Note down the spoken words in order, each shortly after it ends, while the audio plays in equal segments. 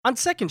On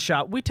Second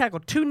Shot, we tackle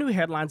 2 new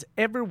headlines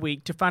every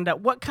week to find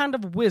out what kind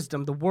of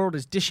wisdom the world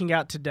is dishing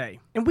out today.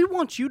 And we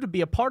want you to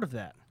be a part of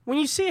that. When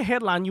you see a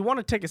headline you want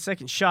to take a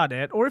second shot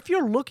at, or if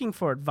you're looking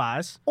for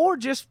advice, or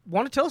just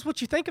want to tell us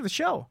what you think of the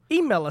show,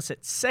 email us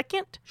at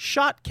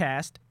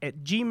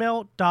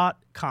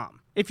secondshotcast@gmail.com.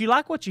 If you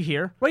like what you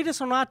hear, rate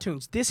us on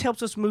iTunes. This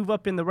helps us move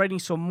up in the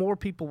ratings so more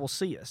people will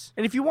see us.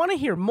 And if you want to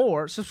hear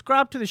more,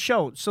 subscribe to the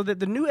show so that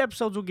the new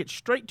episodes will get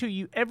straight to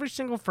you every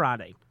single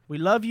Friday. We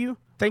love you.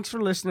 Thanks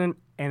for listening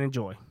and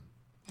enjoy.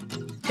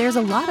 There's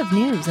a lot of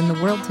news in the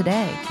world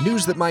today.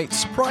 News that might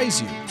surprise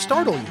you,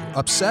 startle you,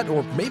 upset,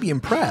 or maybe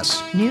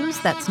impress. News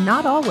that's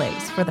not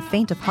always for the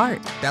faint of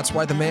heart. That's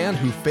why the man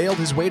who failed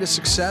his way to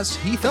success,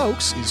 Heath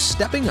Oaks, is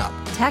stepping up.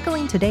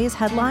 Tackling today's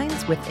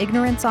headlines with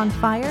ignorance on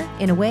fire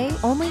in a way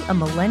only a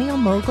millennial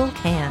mogul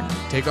can.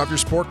 Take off your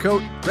sport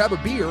coat, grab a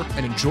beer,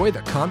 and enjoy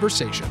the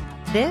conversation.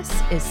 This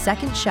is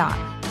Second Shot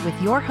with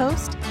your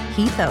host,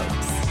 Heath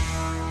Oaks.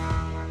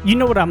 You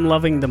know what I'm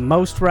loving the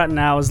most right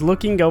now is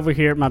looking over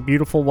here at my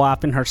beautiful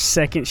wife in her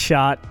Second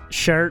Shot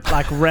shirt,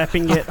 like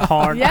repping it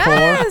hardcore.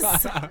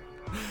 Yes!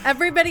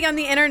 Everybody on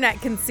the internet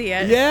can see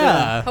it.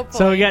 Yeah. Hopefully.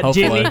 So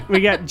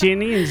we got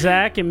Jenny and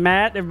Zach and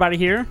Matt, everybody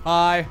here.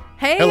 Hi.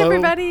 Hey, Hello.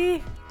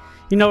 everybody.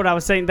 You know what I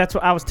was saying? That's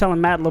what I was telling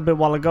Matt a little bit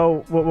while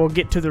ago. We'll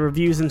get to the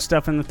reviews and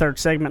stuff in the third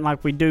segment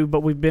like we do,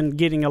 but we've been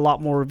getting a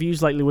lot more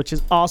reviews lately, which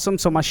is awesome.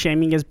 So my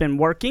shaming has been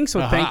working,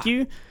 so thank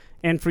you.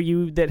 And for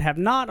you that have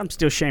not, I'm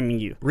still shaming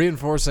you.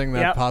 Reinforcing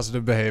that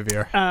positive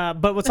behavior.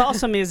 But what's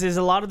awesome is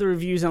a lot of the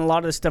reviews and a lot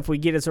of the stuff we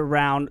get is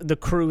around the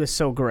crew is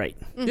so great.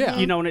 Yeah.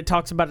 You know, and it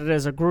talks about it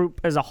as a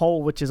group, as a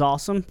whole, which is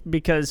awesome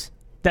because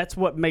that's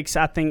what makes,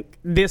 I think,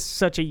 this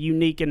such a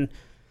unique and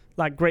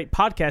like great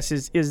podcast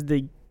is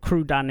the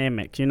crew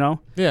dynamic, you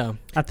know? Yeah.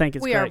 I think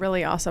it's We great. are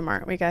really awesome,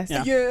 aren't we, guys?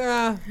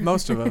 Yeah,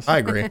 most of us. I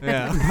agree.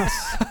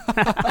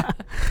 Yeah.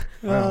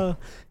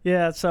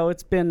 Yeah, so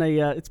it's been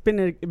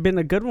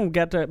a good one. We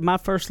got my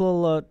first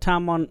little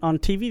time on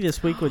TV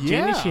this week with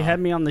Jenny. She had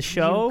me on the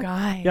show. You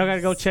guys. Y'all got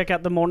to go check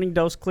out the Morning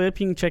Dose clip.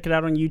 You can check it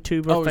out on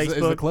YouTube or Facebook.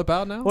 Is the clip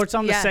out now? Or it's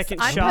on the Second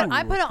I Shot.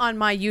 I put it on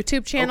my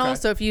YouTube channel, Okay.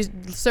 so if you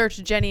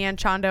search Jenny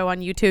Anchondo on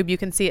YouTube, you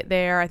can see it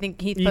there. I think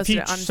Heath If posted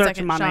you it on search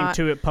Second my name Shot.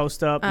 too, it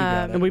posts up.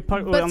 And we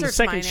put But on the search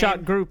Second my Shot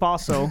name. group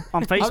also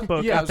on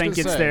Facebook. I I was think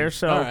gonna it's say. there.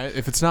 So, all right.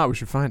 If it's not, we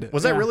should find it.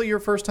 Was that really your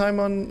first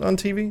time on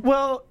TV?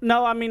 well,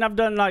 no, I mean I've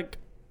done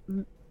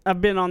I've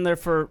been on there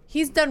for.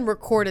 He's done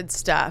recorded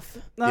stuff.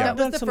 No, Yeah. I've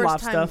done some live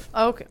stuff.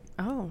 Okay.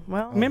 Oh,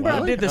 well. Remember I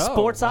really? did the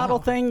Sports Idol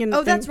thing?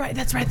 Oh, that's right.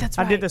 That's right.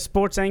 I did the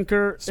sports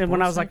anchor and when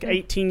I was like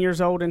 18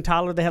 years old in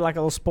Tyler. They had like a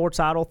little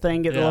Sports Idol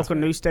thing at the local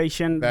news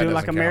station, That doing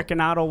like doesn't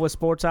American Idol with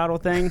Sports Idol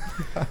thing.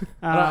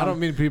 I don't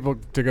mean people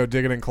to go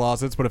digging in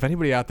closets, but if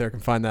anybody out there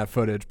can find that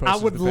footage, post I it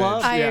to would the page.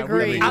 love- I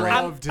agree. We'd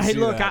love to Hey, see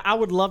look, that. I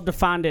would love to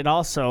find it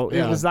also.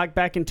 Yeah. It was like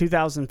back in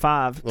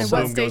 2005. Well, And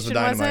what boom goes the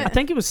station was dynamite. I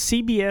think it was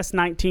CBS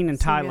 19 in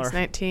Tyler. CBS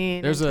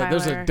 19. There's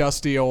a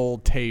dusty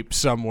old tape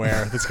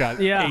somewhere that's got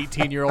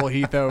 18-year-old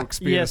Heath Oaks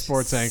being a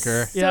sports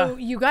anchor. So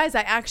you guys,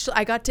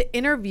 I got to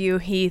interview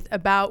Heath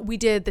about, we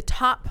did the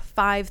top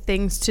 5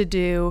 things to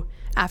do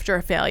after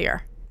a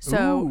failure.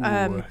 So, Ooh,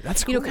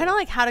 that's you know, cool. kind of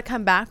like how to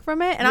come back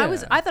from it. And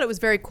I thought it was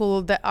very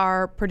cool that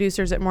our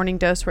producers at Morning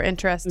Dose were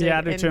interested Yeah,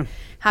 I do in too.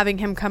 having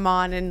him come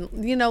on and,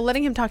 you know,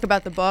 letting him talk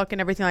about the book and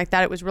everything like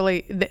that. It was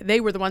really, they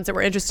were the ones that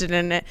were interested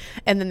in it.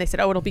 And then they said,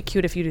 oh, it'll be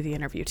cute if you do the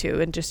interview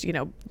too. And just, you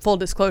know, full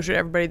disclosure to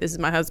everybody, this is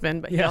my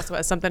husband, but he also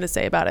has something to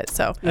say about it.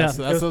 So That's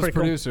it was those pretty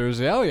cool.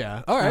 producers. Oh,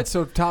 yeah. All right,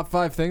 so top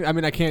 5 things. I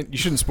mean, you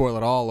shouldn't spoil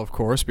it all, of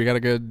course, but you got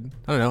a good,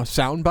 I don't know,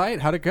 sound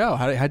bite? How'd it go?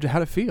 How'd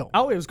it feel?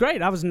 Oh, it was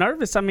great. I was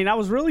nervous. I mean, I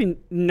was really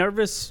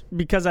nervous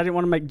because I didn't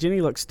want to make Jenny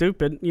look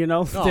stupid, you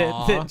know,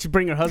 that she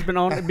bring her husband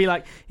on. It'd be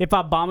like, if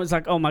I bomb, it's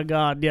like, oh my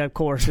God, yeah, of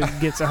course, it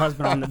gets her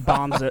husband on that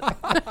bombs it.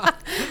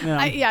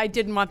 I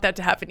didn't want that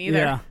to happen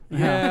either.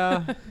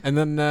 Yeah. And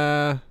then,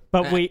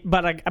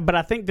 But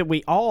I think that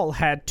we all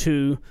had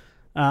to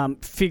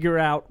figure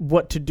out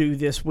what to do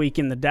this week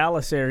in the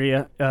Dallas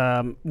area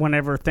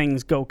whenever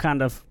things go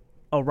kind of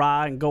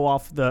awry and go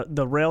off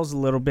the rails a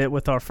little bit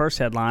with our first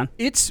headline.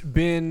 it's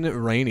been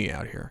rainy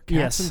out here. Cats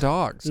Yes. and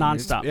dogs.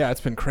 Nonstop. It's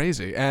been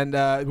crazy.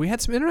 And we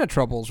had some internet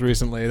troubles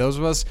recently. Those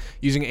of us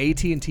using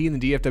AT&T in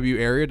the DFW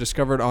area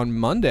discovered on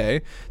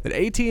Monday that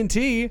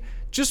AT&T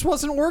just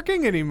wasn't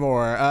working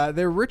anymore.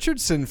 Their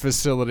Richardson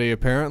facility,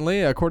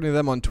 apparently, according to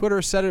them on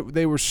Twitter, said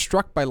they were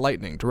struck by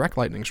lightning, direct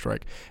lightning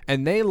strike,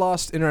 and they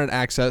lost internet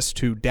access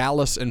to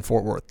Dallas and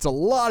Fort Worth. It's a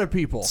lot of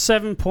people.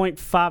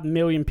 7.5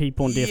 million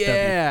people in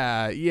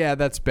DFW. Yeah,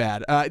 that's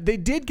bad. They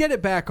did get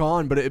it back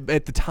on, but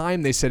at the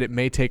time they said it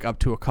may take up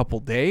to a couple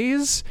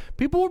days.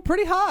 People were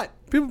pretty hot.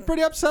 People were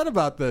pretty upset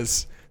about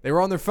this. They were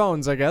on their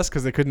phones, I guess,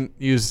 because they couldn't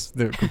use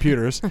the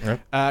computers.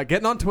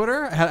 Getting on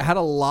Twitter, had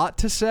a lot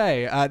to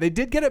say. They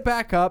did get it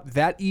back up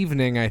that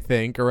evening, I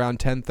think, around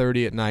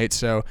 10:30 at night.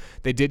 So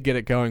they did get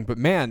it going. But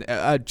man,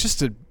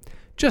 just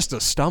just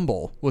a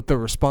stumble with the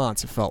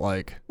response, it felt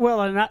like.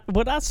 Well, and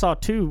what I saw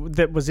too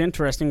that was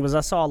interesting was I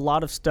saw a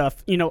lot of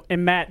stuff,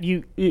 and Matt,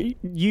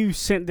 you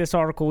sent this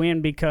article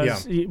in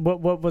because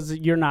what was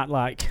it you're not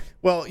like?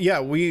 Well,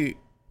 yeah, we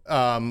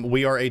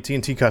are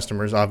AT&T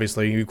customers,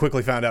 obviously. You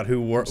quickly found out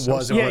who was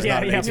and was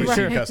not an AT&T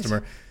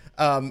customer.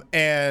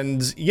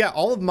 And yeah,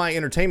 all of my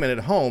entertainment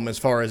at home, as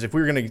far as if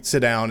we were going to sit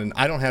down, and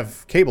I don't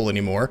have cable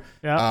anymore,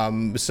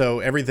 so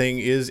everything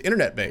is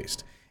internet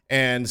based.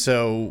 And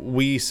so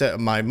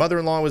my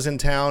mother-in-law was in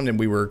town, and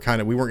we weren't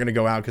going to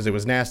go out because it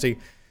was nasty.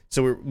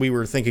 So we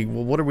were thinking,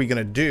 well, what are we going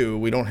to do?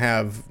 We don't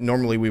have,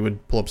 normally we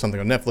would pull up something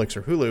on Netflix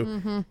or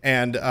Hulu,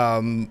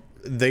 and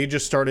they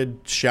just started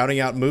shouting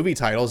out movie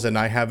titles, and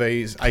I'm one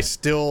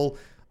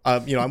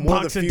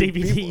of the few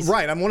people,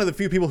 right? I'm one of the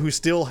few people who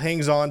still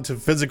hangs on to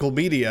physical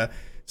media.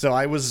 So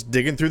I was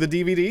digging through the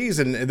DVDs,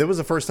 and that was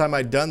the first time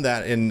I'd done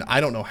that in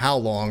I don't know how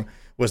long,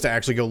 was to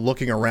actually go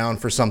looking around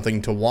for something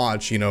to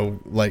watch.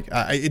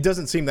 It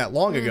doesn't seem that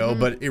long ago,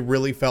 but it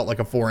really felt like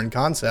a foreign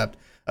concept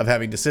of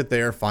having to sit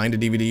there, find a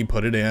DVD,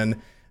 put it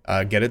in,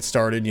 get it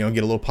started, get a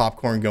little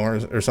popcorn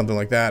going or something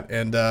like that.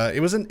 And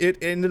it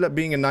ended up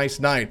being a nice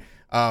night.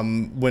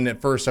 When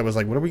at first I was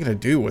like, what are we going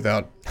to do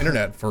without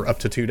internet for up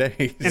to 2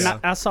 days? And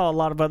I saw a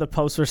lot of other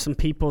posts where some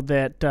people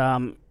that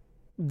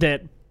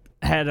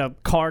had a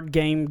card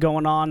game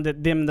going on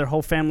that their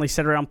whole family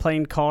sat around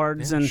playing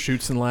cards and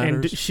shoots and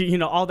ladders,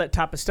 and all that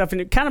type of stuff. And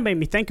it kind of made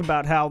me think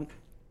about how,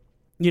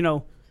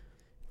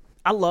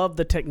 I love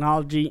the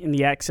technology and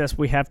the access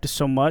we have to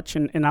so much,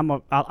 and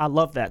I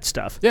love that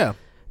stuff. Yeah.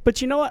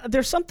 But you know what?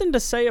 There's something to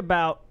say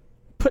about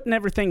putting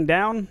everything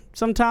down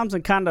sometimes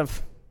and kind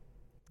of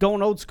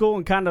going old school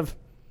and kind of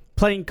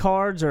playing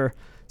cards or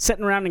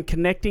sitting around and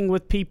connecting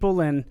with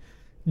people and,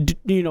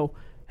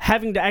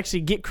 having to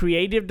actually get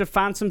creative to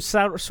find some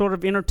sort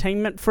of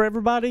entertainment for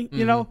everybody,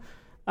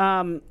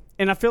 and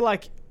I feel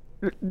like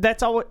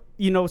that's all,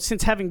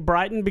 since having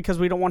Brighton, because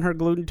we don't want her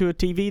glued into a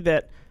TV,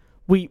 that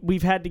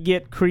we've had to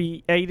get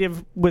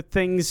creative with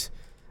things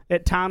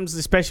at times,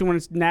 especially when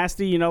it's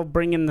nasty,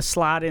 bringing the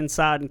slide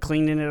inside and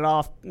cleaning it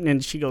off,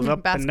 and she goes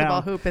up and down.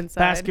 Basketball hoop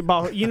inside.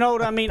 Basketball, you know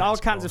what I mean? All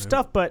kinds of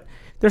stuff, but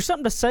there's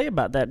something to say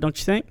about that, don't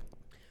you think?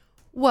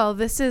 Well,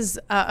 this is,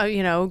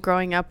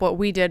 growing up, what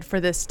we did for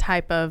this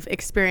type of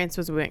experience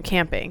was we went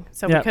camping.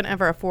 So we couldn't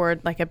ever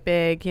afford like a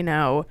big,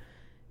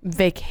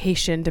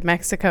 vacation to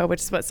Mexico, which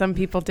is what some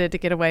people did to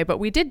get away. But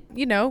we did,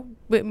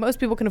 most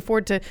people can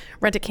afford to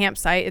rent a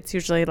campsite. It's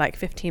usually like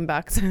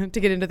 $15 to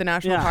get into the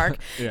national park,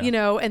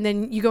 and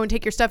then you go and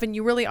take your stuff, and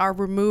you really are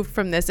removed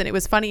from this. And it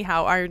was funny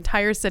how our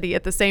entire city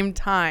at the same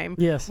time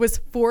was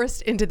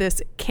forced into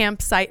this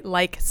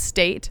campsite-like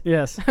state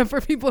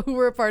for people who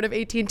were a part of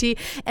AT&T.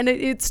 And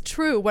it's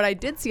true. What I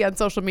did see on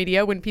social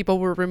media when people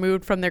were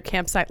removed from their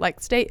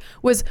campsite-like state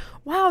was,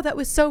 wow, that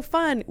was so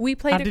fun. We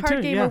played a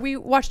card game or we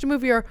watched a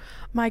movie, or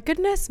my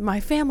goodness, my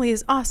family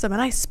is awesome, and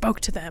I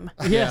spoke to them.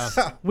 Yes,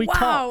 we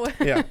talked.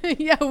 Yeah,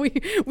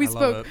 we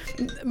spoke.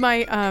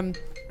 My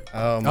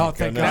Oh,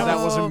 thank God that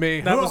wasn't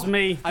me. That was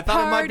me. I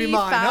thought it might be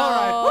mine. Foul.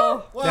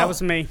 All right, that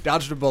was me.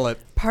 Dodged a bullet.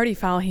 Party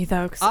foul, Heath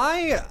Oaks.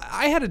 I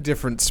had a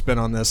different spin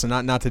on this,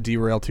 and not to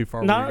derail too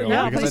far.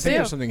 No, because I think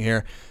there's something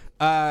here.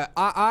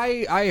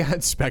 I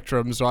had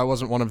Spectrum, so I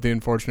wasn't one of the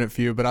unfortunate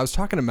few, but I was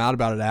talking to Matt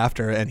about it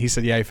after, and he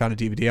said, yeah, he found a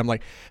DVD. I'm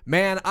like,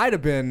 man, I'd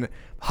have been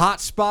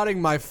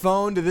hot-spotting my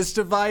phone to this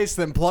device,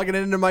 then plugging it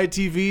into my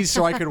TV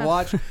so I could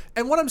watch.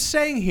 And what I'm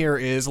saying here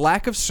is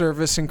lack of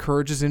service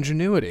encourages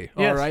ingenuity.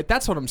 All right?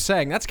 That's what I'm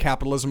saying. That's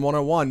capitalism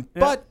 101. Yeah.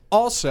 But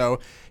also,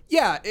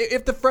 yeah,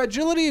 if the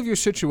fragility of your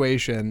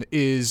situation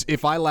is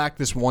if I lack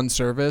this one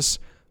service,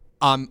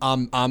 I'm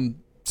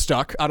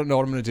stuck. I don't know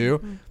what I'm going to do.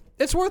 Mm-hmm.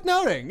 It's worth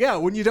noting, yeah,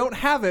 when you don't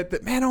have it,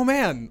 that man, oh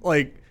man,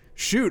 like,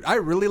 shoot, I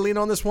really lean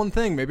on this one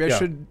thing. Maybe I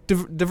should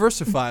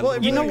diversify. Well,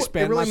 it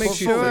really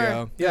makes you,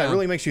 it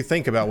really makes you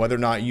think about whether or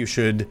not you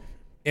should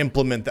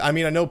implement. I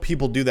mean, I know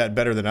people do that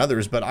better than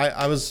others, but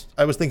I was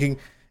thinking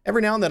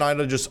every now and then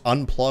I'd just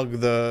unplug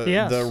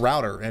the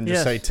router and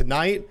just say,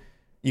 tonight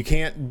you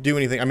can't do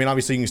anything. I mean,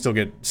 obviously you can still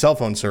get cell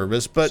phone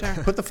service, but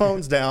put the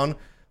phones down.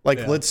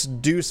 Let's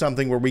do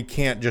something where we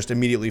can't just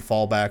immediately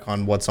fall back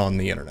on what's on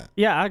the internet.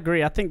 Yeah, I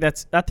agree. I think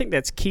that's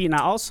key. And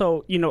I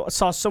also,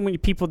 saw so many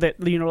people that,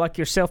 like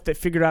yourself, that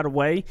figured out a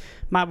way.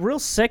 My real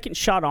second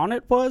shot on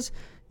it was,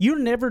 you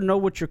never know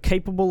what you're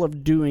capable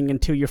of doing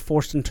until you're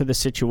forced into the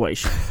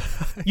situation.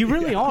 You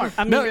really aren't.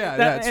 I mean,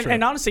 that's true.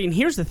 And honestly, and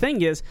here's the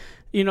thing is,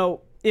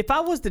 if I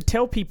was to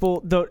tell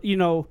people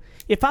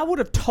if I would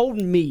have told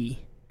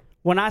me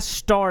when I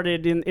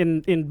started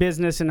in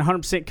business and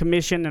 100%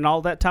 commission and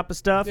all that type of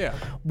stuff,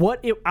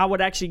 I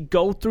would actually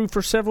go through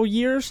for several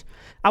years,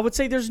 I would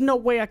say there's no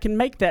way I can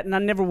make that, and I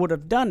never would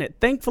have done it.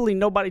 Thankfully,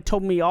 nobody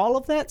told me all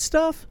of that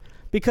stuff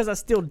because I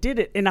still did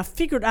it, and I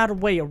figured out a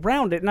way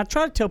around it. And I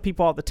try to tell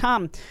people all the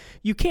time,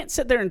 you can't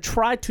sit there and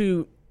try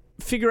to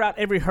figure out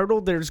every hurdle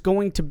there's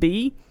going to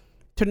be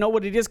to know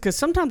what it is, because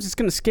sometimes it's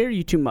going to scare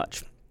you too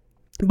much.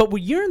 But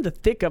when you're in the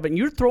thick of it and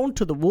you're thrown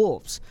to the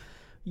wolves,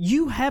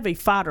 you have a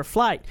fight or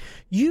flight.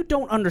 You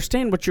don't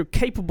understand what you're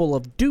capable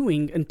of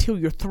doing until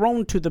you're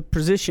thrown to the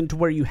position to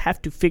where you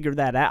have to figure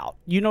that out.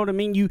 You know what I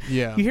mean? You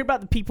hear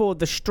about the people with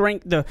the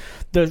strength,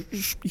 the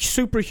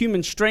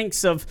superhuman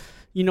strengths of,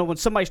 you know, when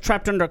somebody's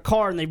trapped under a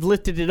car and they've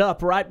lifted it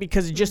up, right?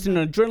 Because it's just an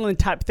adrenaline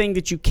type thing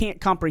that you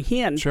can't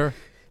comprehend. Sure.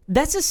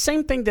 That's the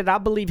same thing that I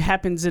believe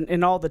happens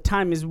in all the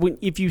time is when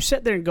if you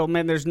sit there and go,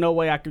 man, there's no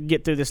way I could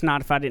get through this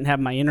night if I didn't have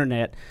my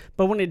internet.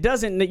 But when it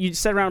doesn't, you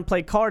sit around and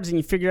play cards and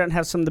you figure out and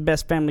have some of the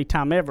best family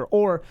time ever.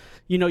 Or,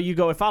 you know, you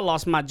go, if I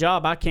lost my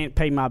job, I can't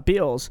pay my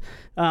bills.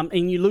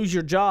 And you lose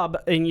your job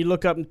and you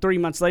look up and 3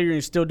 months later and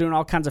you're still doing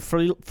all kinds of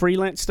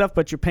freelance stuff,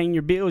 but you're paying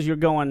your bills. You're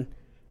going,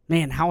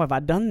 man, how have I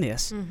done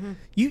this? Mm-hmm.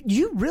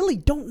 You really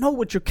don't know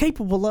what you're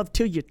capable of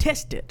till you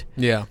test it.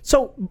 Yeah.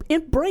 So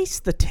embrace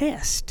the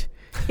test.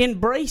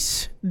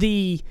 Embrace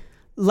the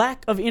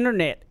lack of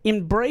internet.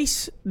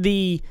 Embrace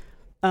the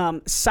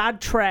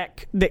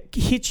sidetrack that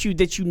hits you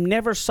that you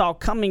never saw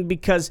coming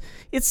because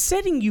it's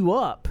setting you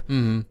up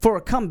for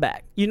a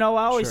comeback. You know,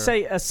 I always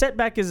say a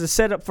setback is a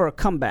setup for a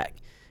comeback.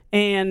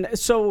 And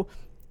so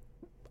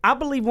I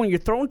believe when you're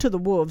thrown to the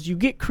wolves, you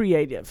get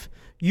creative.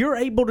 You're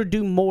able to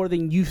do more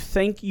than you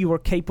think you are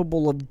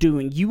capable of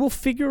doing. You will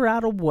figure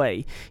out a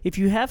way. If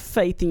you have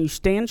faith and you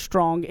stand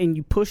strong and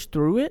you push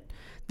through it,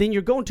 then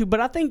you're going to.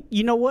 But I think,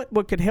 you know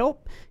what could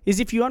help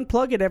is if you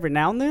unplug it every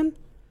now and then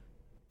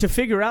to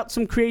figure out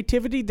some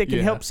creativity that can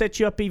help set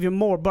you up even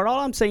more. But all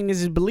I'm saying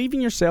is believe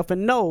in yourself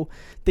and know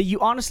that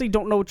you honestly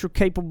don't know what you're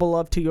capable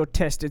of till you're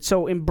tested.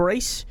 So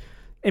embrace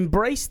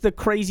the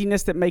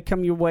craziness that may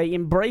come your way.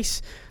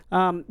 Embrace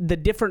the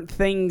different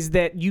things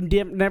that you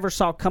never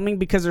saw coming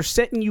because they're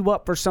setting you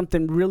up for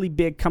something really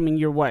big coming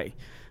your way.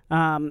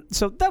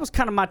 So that was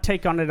kind of my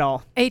take on it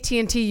all.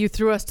 AT&T, you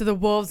threw us to the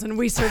wolves and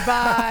we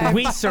survived.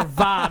 We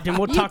survived, and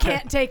we'll talk. You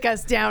can't take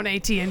us down,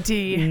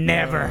 AT&T.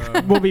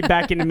 Never. We'll be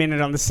back in a minute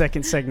on the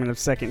second segment of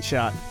Second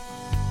Shot.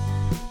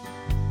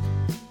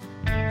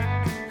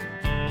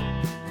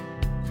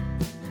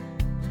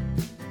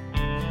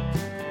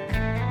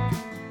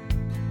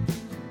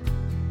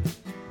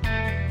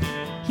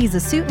 He's a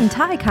suit and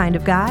tie kind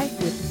of guy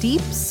with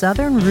deep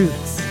Southern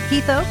roots.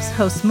 Heath Oaks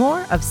hosts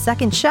more of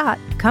Second Shot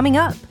coming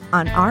up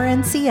on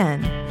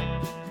RNCN.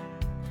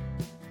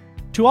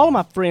 To all of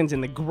my friends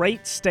in the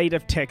great state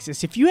of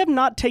Texas, if you have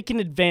not taken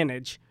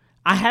advantage,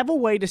 I have a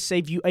way to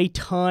save you a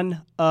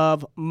ton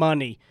of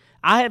money.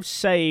 I have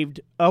saved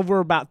over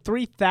about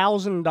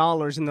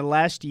 $3,000 in the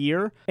last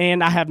year,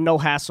 and I have no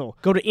hassle.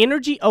 Go to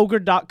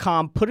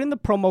EnergyOgre.com, put in the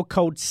promo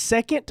code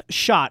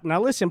SECONDSHOT.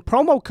 Now listen,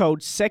 promo code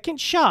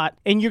SECONDSHOT,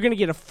 and you're going to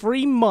get a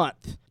free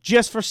month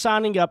just for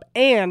signing up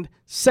and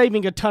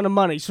saving a ton of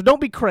money. So don't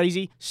be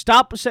crazy.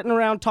 Stop sitting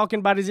around talking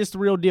about is this the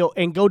real deal,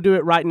 and go do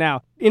it right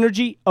now.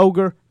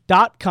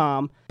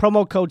 EnergyOgre.com,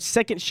 promo code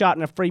SECONDSHOT,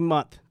 and a free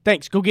month.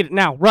 Thanks. Go get it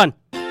now. Run.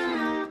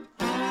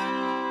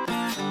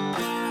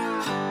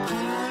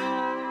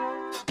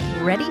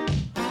 Ready?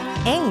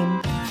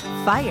 Aim.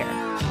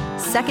 Fire.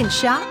 Second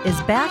Shot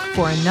is back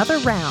for another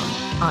round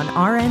on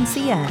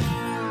RNCN.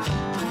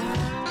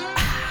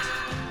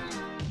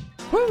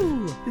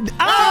 Woo!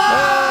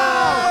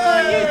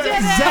 Oh! You did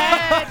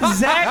it!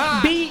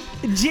 Zach beat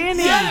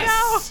Jenny.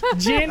 Yes!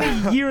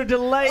 Jenny, you're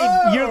delayed.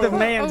 You're the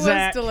man, I was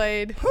Zach.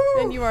 delayed,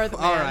 and you are the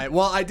man. All right.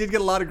 Well, I did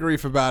get a lot of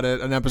grief about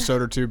it an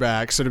episode or two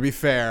back. So to be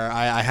fair,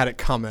 I had it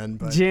coming.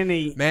 But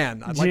Jenny,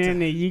 man,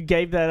 you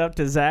gave that up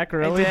to Zach,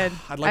 really? I did.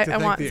 I'd like to I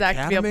thank want the Zach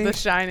Academy. to be able to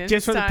shine in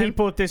Just for time. the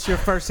people, if this is your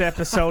first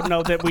episode,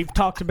 know that we've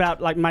talked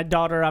about, like, my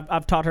daughter,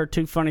 I've taught her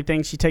two funny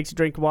things. She takes a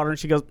drink of water and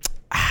she goes,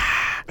 ah.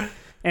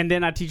 And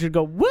then I teach her to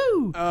go,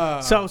 woo.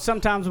 So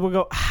sometimes we'll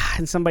go, ah,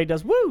 and somebody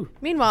does, woo.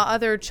 Meanwhile,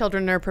 other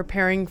children are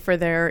preparing for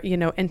their,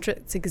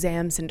 entrance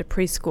exams into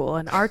preschool,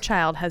 and our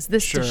child has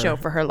this to show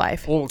for her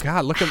life. Oh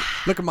God, look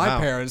at my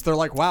parents. They're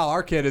like, wow,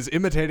 our kid is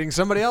imitating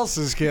somebody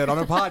else's kid on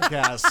a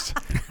podcast.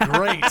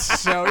 Great.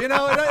 So it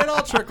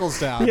all trickles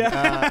down.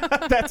 Yeah,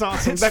 that's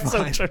awesome. That's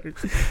fine. so true.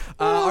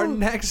 Our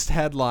next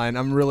headline,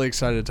 I'm really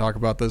excited to talk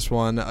about this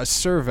one. A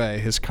survey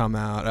has come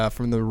out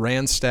from the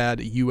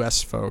Randstad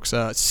U.S. folks.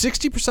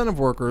 60% of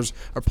workers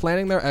are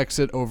planning their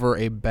exit over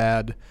a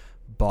bad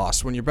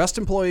boss. When your best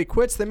employee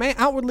quits, they may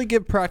outwardly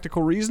give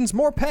practical reasons: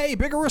 more pay,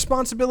 bigger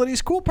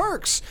responsibilities, cool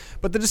perks.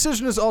 But the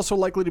decision is also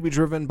likely to be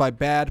driven by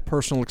bad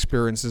personal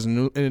experiences.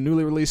 In a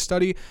newly released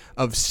study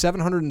of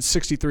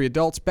 763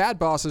 adults, bad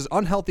bosses,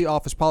 unhealthy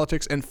office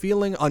politics, and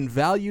feeling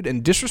unvalued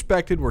and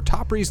disrespected were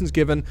top reasons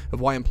given of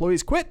why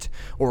employees quit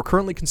or are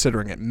currently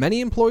considering it. Many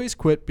employees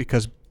quit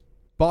because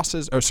I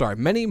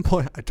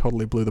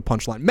totally blew the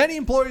punchline. Many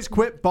employees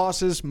quit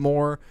bosses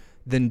more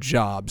than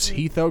jobs.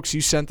 Heath Oaks,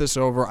 you sent this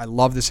over. I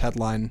love this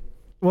headline.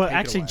 Well,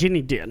 actually,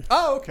 Jenny did.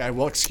 Oh, okay.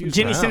 Well, excuse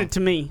me. Jenny sent it to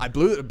me. I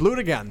blew it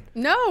again.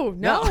 No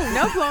blowing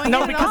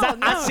No, it because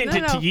at all. I sent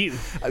it to you.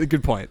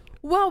 Good point.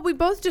 Well, we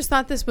both just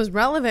thought this was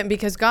relevant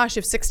because, gosh,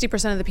 if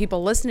 60% of the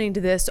people listening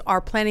to this are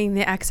planning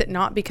the exit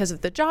not because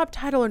of the job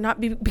title or not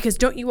because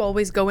don't you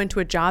always go into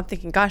a job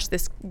thinking, gosh,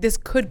 this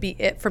could be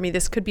it for me.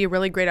 This could be a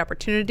really great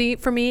opportunity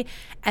for me.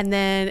 And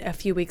then a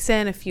few weeks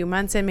in, a few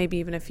months in, maybe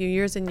even a few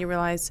years in, you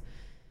realize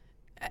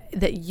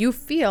that you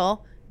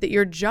feel that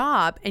your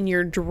job and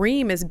your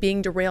dream is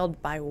being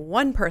derailed by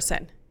one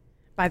person,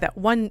 by that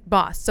one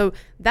boss. So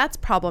that's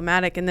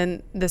problematic. And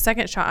then the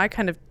second shot I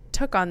kind of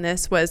took on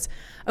this was,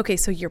 okay,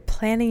 so you're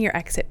planning your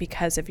exit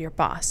because of your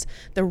boss.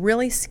 The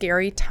really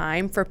scary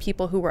time for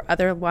people who were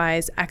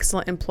otherwise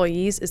excellent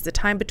employees is the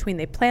time between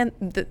they plan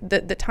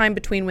the time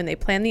between when they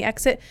plan the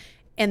exit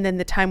and then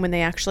the time when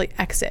they actually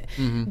exit.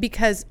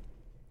 Because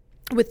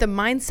with the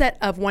mindset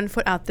of one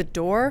foot out the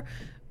door,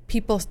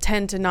 people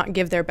tend to not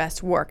give their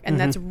best work, and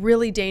that's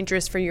really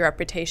dangerous for your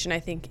reputation, I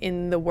think,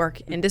 in the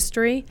work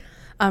industry.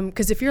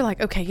 Because if you're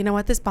like, okay, you know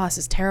what, this boss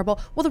is terrible.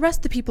 Well, the rest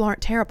of the people aren't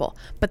terrible,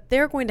 but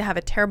they're going to have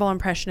a terrible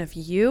impression of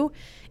you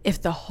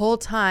if the whole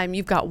time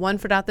you've got one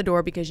foot out the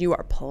door because you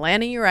are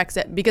planning your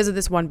exit because of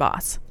this one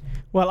boss.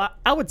 Well,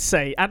 I would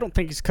say I don't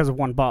think it's because of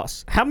one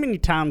boss. How many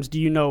times do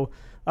you know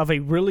of a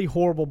really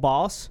horrible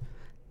boss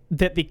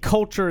that the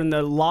culture and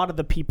a lot of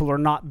the people are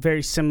not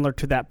very similar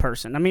to that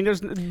person? I mean, there's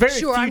very few times.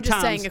 Sure, I'm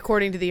just saying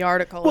according to the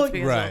article. Well, it's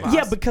because of a boss.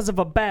 Yeah, because of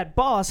a bad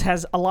boss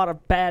has a lot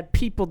of bad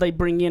people they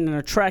bring in and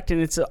attract,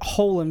 and it's a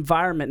whole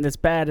environment that's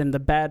bad, and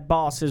the bad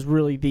boss is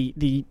really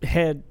the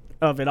head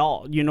of it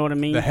all. You know what I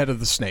mean? The head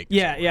of the snake.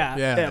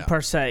 Yeah,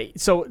 per se.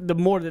 So the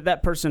more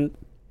that person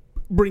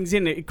brings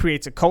in, it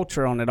creates a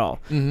culture on it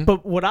all.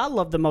 But what I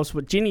love the most,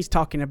 what Jenny's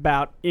talking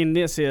about in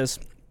this is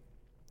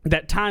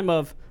that time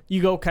of,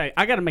 you go, okay,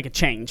 I got to make a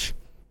change.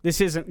 This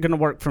isn't going to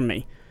work for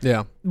me.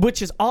 Yeah.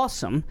 Which is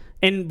awesome.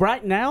 And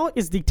right now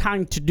is the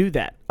time to do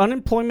that.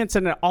 Unemployment's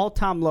at an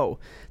all-time low.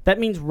 That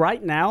means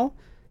right now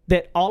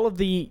that all of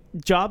the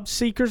job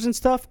seekers and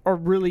stuff are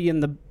really in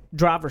the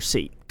driver's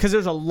seat. Because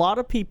there's a lot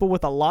of people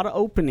with a lot of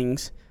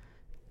openings.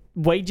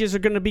 Wages are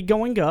going to be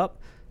going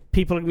up.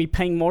 People are going to be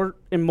paying more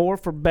and more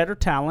for better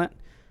talent.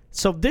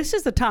 So this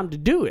is the time to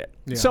do it.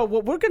 Yeah. So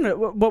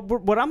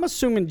what I'm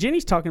assuming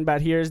Jenny's talking about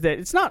here is that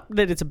it's not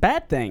that it's a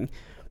bad thing,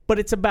 but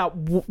it's about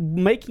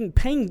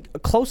paying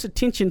close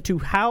attention to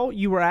how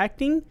you were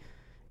acting,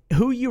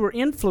 who you were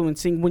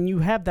influencing when you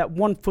have that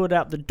one foot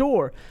out the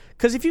door.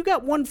 Because if you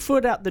got one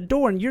foot out the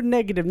door and you're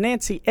negative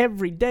Nancy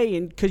every day,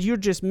 and because you're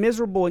just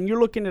miserable and you're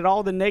looking at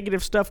all the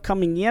negative stuff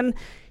coming in,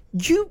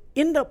 you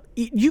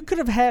could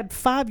have had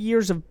 5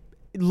 years of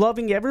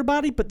loving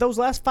everybody, but those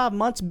last 5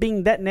 months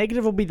being that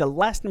negative will be the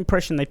last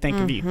impression they think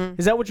of you.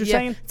 Is that what you're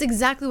saying? It's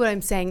exactly what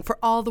I'm saying. For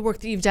all the work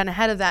that you've done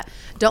ahead of that,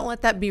 don't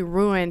let that be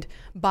ruined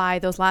by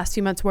those last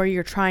few months where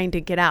you're trying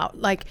to get out.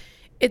 Like,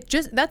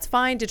 that's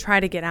fine to try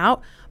to get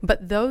out,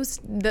 but those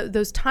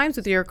times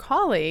with your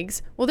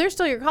colleagues, well, they're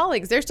still your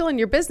colleagues. They're still in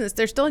your business.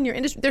 They're still in your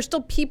industry. There's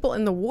still people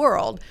in the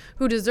world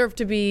who deserve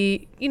to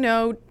be,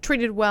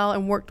 treated well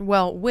and worked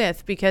well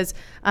with, because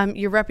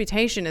your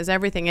reputation is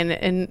everything.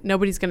 And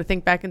nobody's going to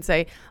think back and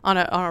say on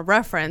a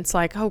reference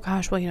like, oh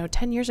gosh, well,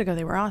 10 years ago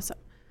they were awesome.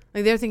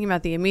 Like, they're thinking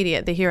about the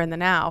immediate, the here and the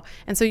now.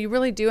 And so you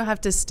really do have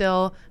to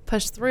still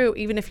push through,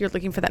 even if you're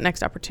looking for that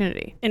next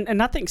opportunity.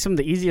 And I think some of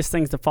the easiest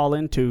things to fall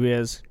into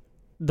is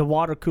the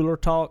water cooler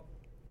talk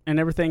and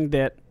everything,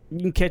 that you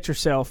can catch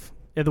yourself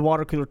at the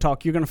water cooler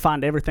talk. You're going to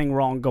find everything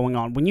wrong going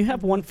on. When you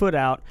have one foot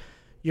out,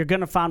 you're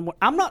going to find one.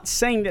 I'm not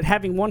saying that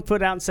having one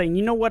foot out and saying,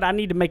 you know what, I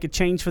need to make a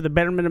change for the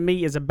betterment of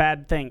me is a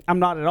bad thing. I'm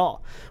not at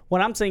all.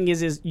 What I'm saying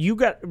is you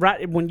got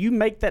right when you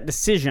make that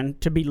decision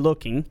to be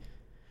looking,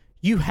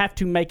 you have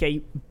to make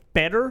a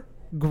better,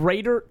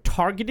 greater,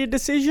 targeted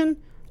decision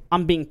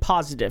on being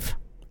positive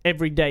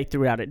every day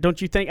throughout it.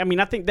 Don't you think? I mean,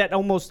 I think that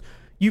almost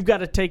you've got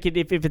to take it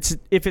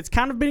if it's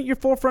kind of been at your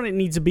forefront, it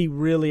needs to be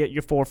really at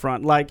your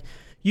forefront. Like,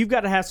 you've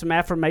got to have some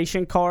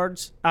affirmation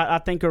cards. I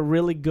think are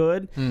really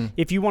good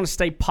if you want to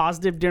stay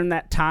positive during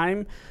that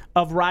time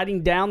of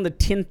writing down the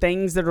 10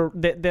 things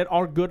that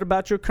are good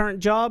about your current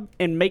job,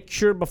 and make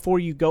sure before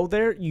you go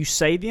there you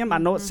say them. I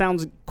know it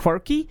sounds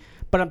quirky,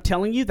 but I'm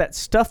telling you that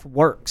stuff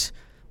works.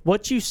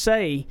 What you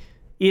say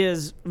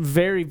is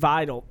very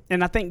vital,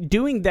 and I think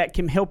doing that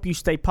can help you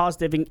stay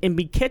positive and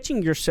be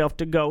catching yourself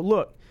to go,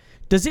 look,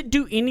 does it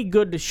do any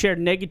good to share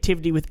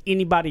negativity with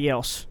anybody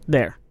else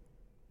there?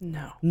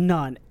 No.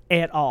 None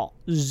at all.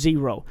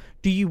 Zero.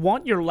 Do you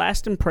want your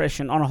last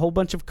impression on a whole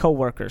bunch of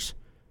coworkers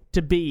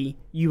to be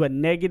you a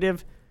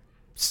negative,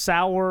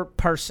 sour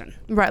person?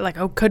 Right, like,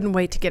 oh, couldn't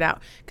wait to get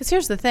out. Because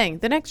here's the thing.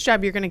 The next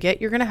job you're going to get,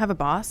 you're going to have a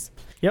boss.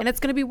 Yep. And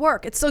it's going to be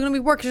work. It's still going to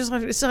be work. You're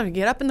still going to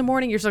get up in the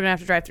morning. You're still going to have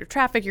to drive through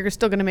traffic. You're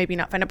still going to maybe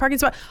not find a parking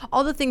spot.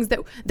 All the things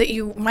that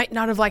you might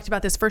not have liked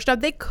about this first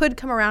job, they could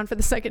come around for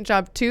the second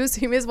job too.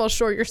 So you may as well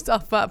shore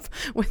yourself up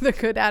with a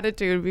good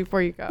attitude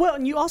before you go. Well,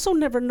 and you also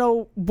never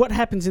know what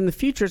happens in the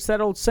future. It's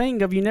that old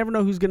saying of you never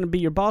know who's going to be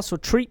your boss. So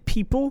treat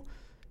people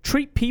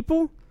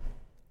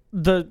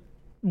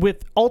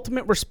with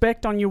ultimate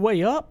respect on your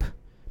way up,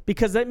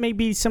 because that may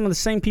be some of the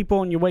same people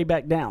on your way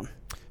back down.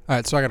 All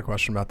right, so I got a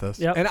question about this.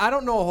 Yep. And I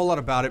don't know a whole lot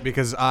about it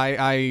because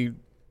I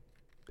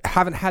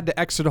haven't had to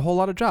exit a whole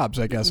lot of jobs,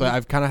 I guess.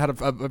 I've kind of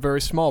had a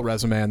very small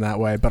resume in that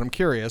way, but I'm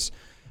curious.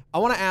 I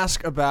want to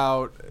ask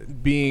about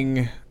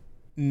being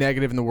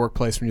negative in the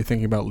workplace when you're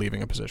thinking about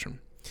leaving a position.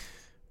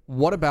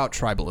 What about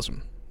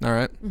tribalism? All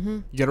right.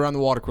 You get around the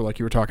water cooler like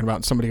you were talking about,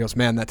 and somebody goes,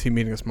 man, that team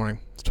meeting this morning,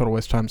 it's a total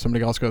waste of time.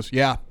 Somebody else goes,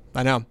 yeah,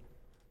 I know.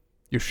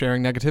 You're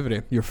sharing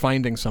negativity. You're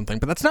finding something.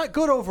 But that's not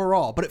good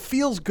overall, but it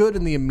feels good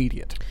in the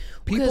immediate.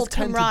 People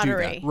tend to do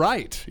that.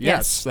 Right.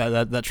 Yes.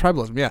 That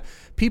tribalism. Yeah.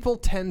 People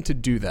tend to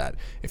do that.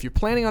 If you're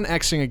planning on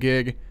exiting a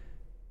gig,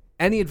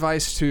 any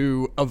advice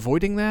to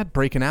avoiding that,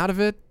 breaking out of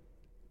it,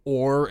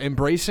 or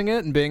embracing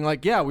it and being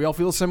like, yeah, we all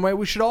feel the same way.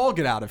 We should all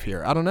get out of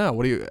here. I don't know.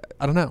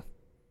 I don't know.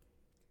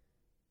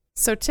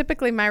 So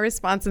typically my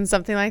response in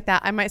something like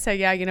that, I might say,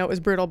 yeah, it was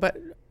brutal, but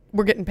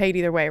we're getting paid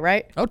either way,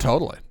 right? Oh,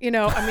 totally.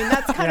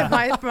 That's kind of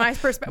my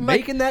perspective.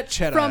 Making that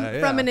cheddar.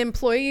 From an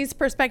employee's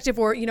perspective,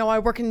 or, I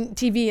work in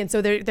TV, and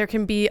so there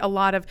can be a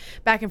lot of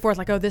back and forth,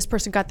 like, oh, this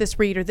person got this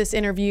read or this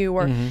interview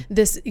or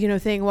this,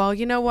 thing. Well,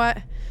 you know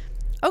what?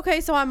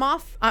 Okay, so I'm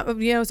off,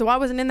 so I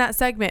wasn't in that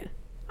segment.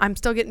 I'm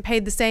still getting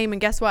paid the same,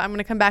 and guess what? I'm going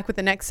to come back with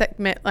the next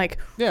segment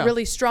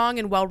really strong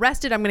and well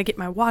rested. I'm going to get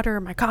my water, or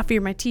my coffee,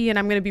 or my tea, and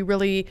I'm going to be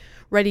really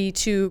ready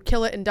to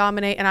kill it and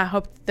dominate. And I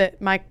hope that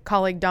my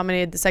colleague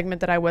dominated the segment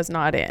that I was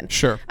not in.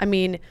 Sure. I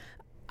mean,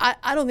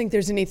 I don't think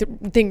there's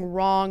anything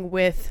wrong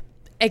with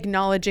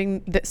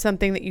acknowledging that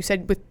something that you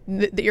said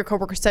that your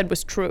coworker said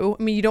was true.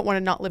 I mean, you don't want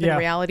to not live in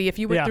reality. If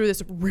you went through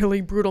this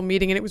really brutal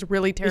meeting and it was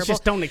really terrible,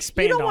 just don't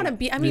expand. You don't want to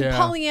be. I mean,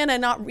 Pollyanna,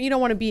 you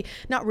don't want to be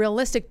not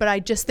realistic, but I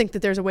just think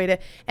that there's a way to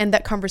end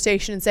that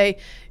conversation and say,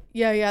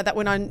 yeah, that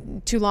went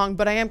on too long,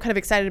 but I am kind of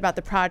excited about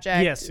the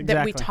project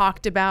that we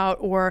talked about,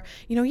 or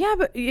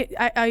but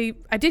I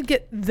did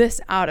get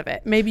this out of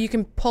it. Maybe you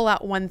can pull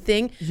out one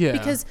thing,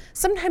 because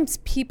sometimes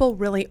people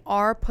really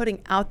are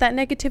putting out that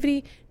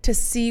negativity to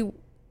see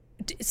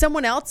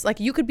someone else, like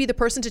you could be the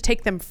person to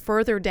take them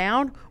further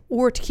down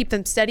or to keep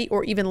them steady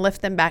or even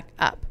lift them back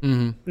up.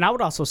 And I would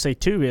also say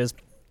too is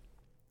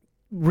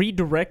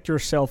redirect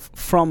yourself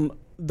from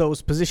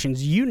those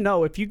positions.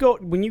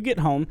 When you get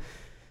home,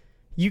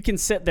 you can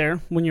sit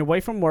there when you're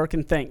away from work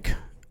and think,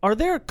 are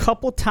there a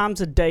couple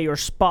times a day or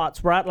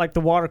spots, right? Like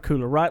the water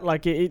cooler, right?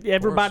 Like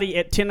everybody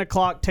at 10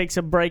 o'clock takes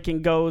a break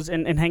and goes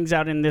and hangs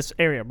out in this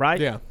area, right?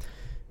 Yeah.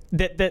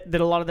 That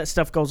a lot of that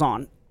stuff goes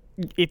on.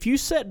 If you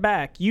sit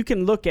back, you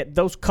can look at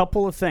those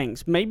couple of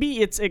things.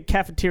 Maybe it's at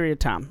cafeteria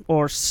time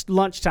or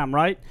lunchtime,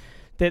 right?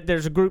 That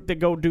there's a group that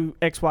go do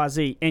X, Y,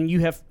 Z, and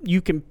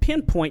you can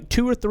pinpoint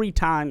 2 or 3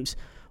 times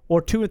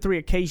or 2 or 3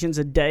 occasions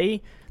a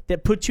day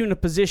that puts you in a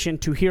position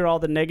to hear all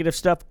the negative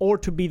stuff or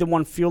to be the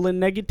one fueling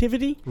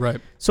negativity. Right.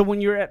 So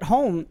when you're at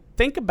home,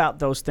 think about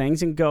those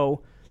things and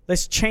go,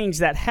 let's change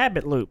that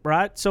habit loop,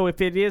 right? So if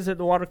it is at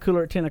the water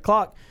cooler at 10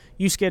 o'clock,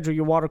 you schedule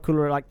your water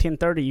cooler at like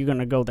 10:30, you're going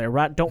to go there,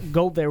 right? Don't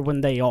go there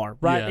when they are,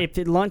 right? Yeah. If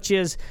the lunch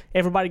is,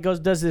 everybody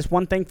does this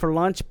one thing for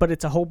lunch, but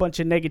it's a whole bunch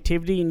of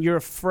negativity and you're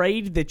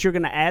afraid that you're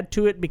going to add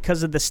to it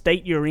because of the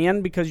state you're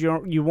in, because you're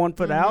 1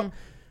 foot out,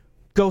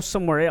 go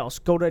somewhere else.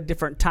 Go to a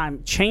different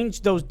time. Change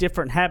those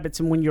different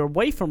habits. And when you're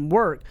away from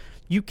work,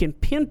 you can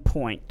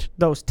pinpoint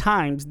those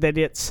times that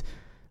it's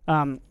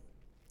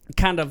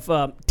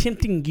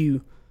tempting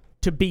you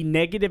to be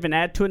negative and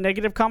add to a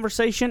negative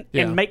conversation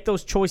and make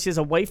those choices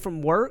away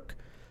from work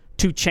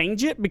to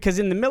change it, because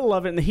in the middle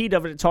of it, in the heat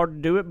of it, it's hard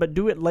to do it, but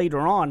do it later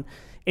on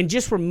and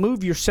just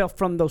remove yourself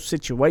from those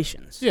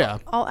situations. Yeah.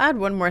 I'll add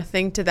one more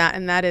thing to that,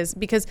 and that is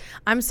because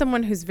I'm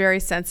someone who's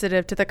very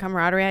sensitive to the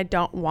camaraderie. I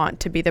don't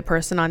want to be the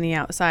person on the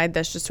outside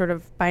that's just sort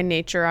of by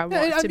nature.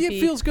 It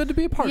feels good to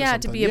be a part of something. Yeah,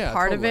 to be a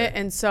part of it.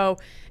 And so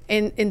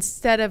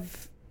instead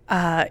of,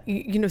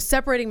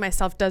 separating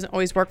myself doesn't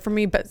always work for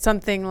me, but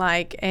something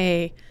like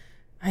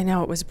I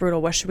know it was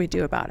brutal, what should we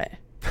do about it?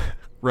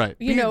 Right.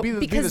 Be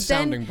the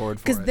sounding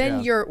board for it. Because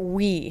then you're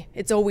we.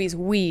 It's always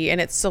we,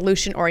 and it's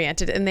solution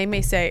oriented. And they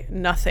may say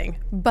nothing,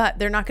 but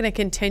they're not going to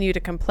continue to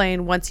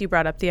complain once you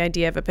brought up the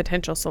idea of a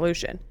potential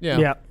solution.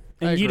 Yeah.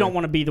 And you don't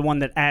want to be the one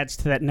that adds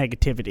to that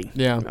negativity.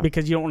 Yeah.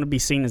 Because you don't want to be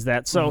seen as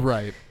that.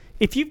 So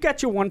if you've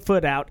got your 1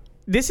 foot out,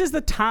 this is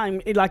the time,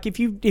 like if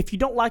you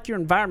don't like your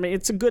environment,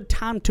 it's a good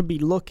time to be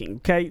looking,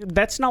 okay?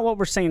 That's not what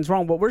we're saying is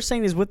wrong. What we're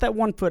saying is with that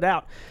 1 foot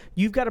out,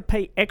 you've got to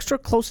pay extra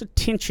close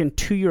attention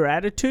to your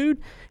attitude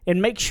and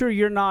make sure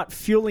you're not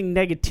fueling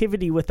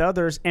negativity with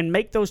others, and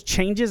make those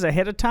changes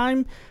ahead of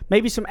time.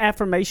 Maybe some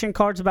affirmation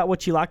cards about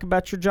what you like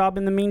about your job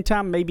in the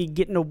meantime, maybe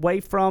getting away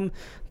from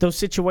those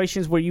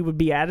situations where you would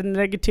be adding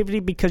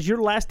negativity, because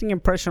your lasting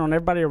impression on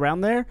everybody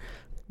around there,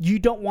 you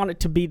don't want it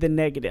to be the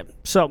negative.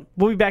 So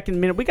we'll be back in a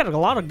minute. We got a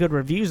lot of good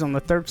reviews on the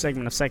third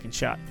segment of Second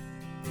Shot.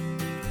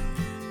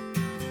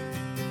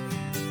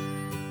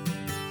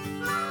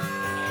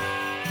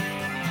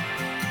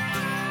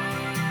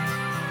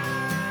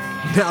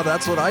 Now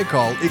that's what I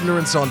call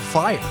ignorance on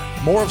fire.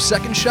 More of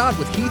Second Shot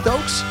with Heath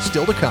Oaks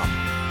still to come.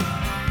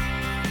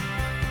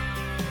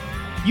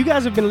 You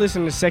guys have been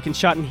listening to Second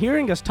Shot and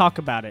hearing us talk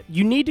about it.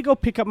 You need to go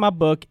pick up my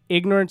book,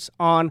 Ignorance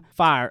on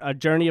Fire, A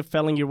Journey of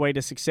Failing Your Way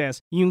to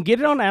Success. You can get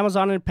it on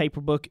Amazon in a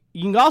paper book.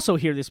 You can also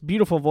hear this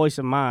beautiful voice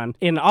of mine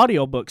in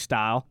audiobook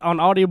style on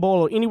Audible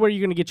or anywhere you're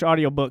going to get your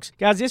audiobooks.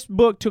 Guys, this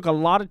book took a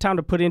lot of time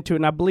to put into it,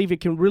 and I believe it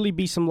can really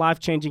be some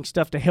life-changing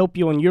stuff to help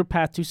you on your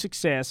path to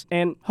success.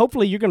 And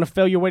hopefully you're going to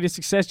fail your way to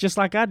success just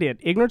like I did.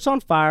 Ignorance on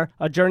Fire,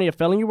 A Journey of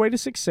Failing Your Way to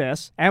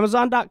Success.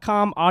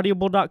 Amazon.com,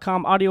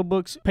 Audible.com,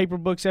 audiobooks, paper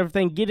books,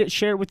 everything. Get it,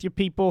 share it with your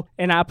people,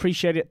 and I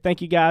appreciate it.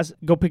 Thank you, guys.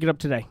 Go pick it up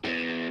today.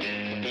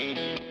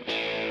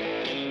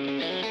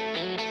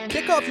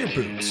 Kick off your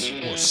boots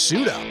or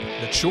suit up.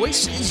 The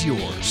choice is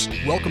yours.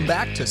 Welcome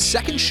back to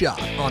Second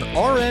Shot on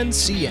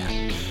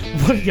RNCN.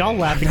 What are y'all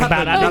laughing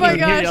about? I Oh didn't my even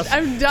hear gosh, y'all.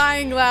 I'm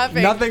dying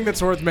laughing. Nothing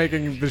that's worth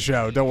making the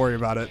show. Don't worry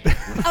about it.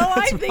 Oh,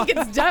 I think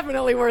it's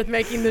definitely worth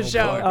making the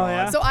show. boy, Oh,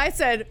 yeah? So I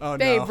said, Oh,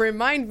 babe, no.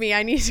 remind me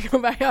I need to go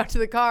back out to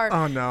the car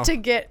Oh, no. to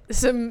get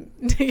some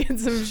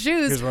shoes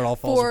Here's where it all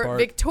falls for apart.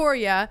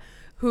 Victoria,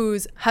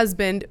 whose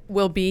husband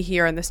will be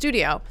here in the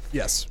studio.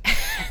 Yes.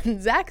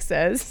 And Zach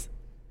says,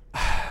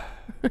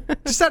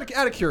 Just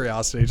out of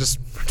curiosity, just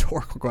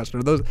rhetorical question.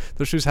 Are those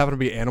shoes happen to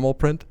be animal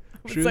print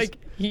shoes? it's like,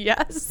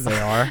 yes. They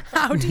are.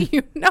 How do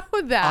you know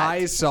that?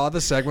 I saw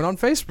the segment on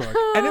Facebook,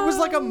 and it was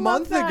like a love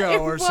month that. ago It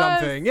or was.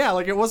 something. Yeah,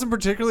 like it wasn't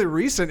particularly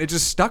recent. It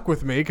just stuck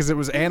with me because it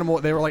was animal.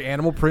 They were like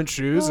animal print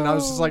shoes, and I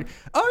was just like,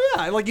 oh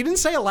yeah, like you didn't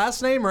say a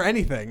last name or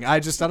anything. I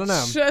don't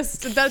know.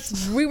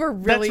 We were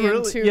really really-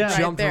 into yeah. right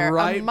Jumped there.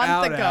 right A month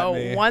out at ago,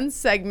 me. one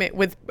segment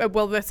with,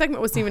 the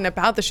segment wasn't even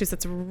about the shoes.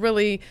 That's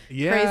really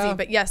Yeah. crazy.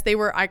 But yes, they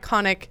were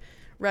iconic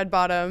red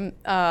bottom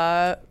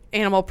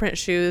animal print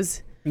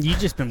shoes. You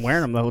just been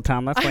wearing them the whole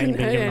time. That's why you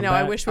didn't give I them know.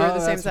 I back. wish we were the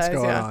same that's what's size.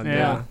 going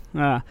Yeah. on.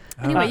 Yeah.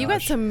 Anyway, you got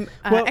gosh. some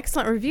Well-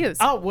 excellent reviews.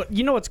 Oh, well,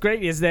 you know what's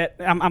great is that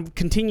I'm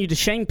continue to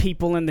shame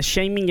people, and the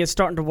shaming is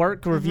starting to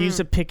work. Reviews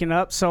are picking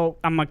up, so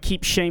I'm gonna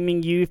keep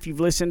shaming you if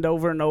you've listened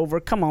over and over.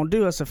 Come on,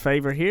 do us a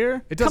favor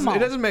here. It Come doesn't. on. It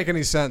doesn't make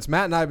any sense.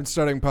 Matt and I have been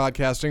studying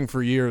podcasting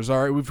for years.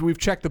 All right, we've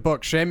checked the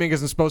book. Shaming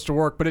isn't supposed to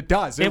work, but it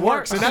does. It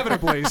works works.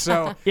 inevitably.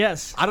 So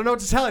Yes. I don't know what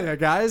to tell you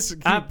guys.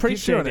 I Keep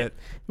appreciate doing it.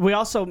 We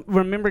also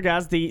remember,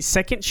 guys, the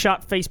Second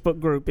Shot Facebook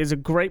group is a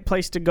great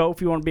place to go if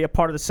you want to be a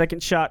part of the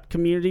Second Shot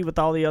community with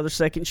all the other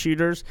second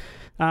shooters.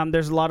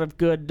 There's a lot of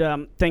good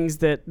things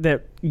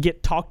that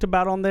get talked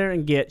about on there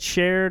and get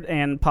shared,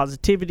 and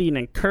positivity and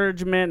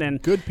encouragement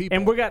and Good people.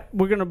 And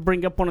we're gonna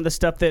bring up one of the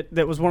stuff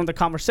that was one of the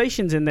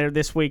conversations in there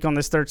this week on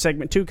this third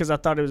segment too, because I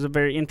thought it was a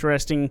very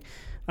interesting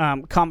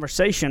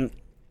conversation.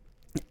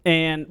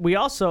 And we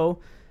also.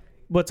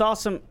 What's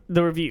awesome,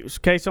 the reviews.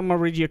 Okay, so I'm gonna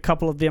read you a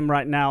couple of them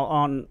right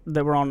now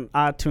that were on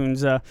iTunes.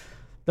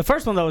 The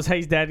first one though is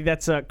Hayes Daddy.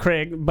 That's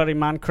Craig, buddy of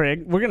mine,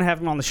 Craig. We're gonna have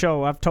him on the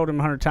show. I've told him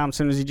 100 times. As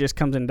soon as he just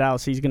comes in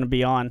Dallas, he's gonna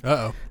be on.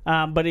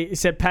 But he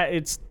said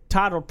it's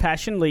titled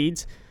 "Passion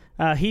Leads."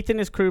 Heath and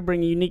his crew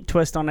bring a unique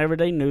twist on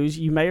everyday news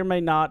you may or may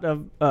not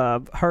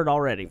have heard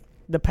already.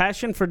 The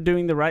passion for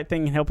doing the right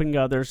thing and helping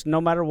others, no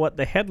matter what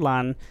the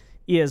headline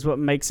is, what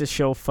makes this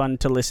show fun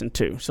to listen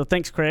to. So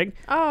thanks, Craig.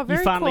 Oh, very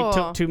You finally cool.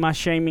 took to my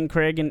shaming,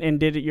 Craig, and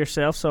did it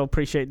yourself, so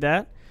appreciate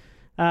that.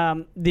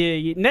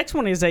 The next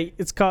one is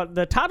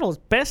the title is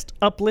Best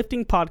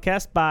Uplifting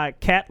Podcast by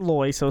Kat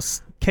Loy, so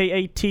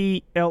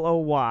Katloy.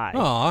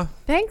 Aw.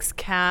 Thanks,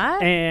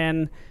 Kat.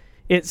 And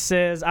it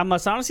says, I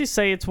must honestly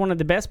say it's one of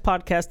the best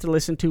podcasts to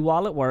listen to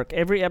while at work.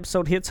 Every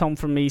episode hits home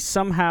for me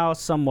somehow,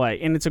 some way,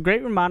 and it's a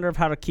great reminder of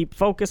how to keep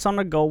focus on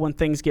a goal when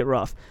things get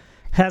rough.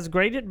 Has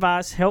great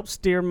advice, helps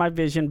steer my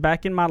vision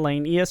back in my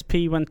lane,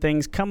 ESP when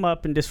things come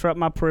up and disrupt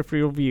my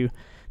peripheral view.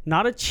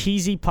 Not a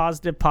cheesy,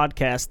 positive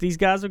podcast. These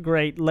guys are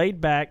great, laid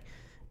back,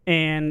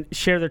 and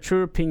share their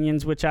true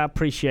opinions, which I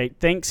appreciate.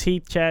 Thanks,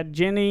 Heath, Chad,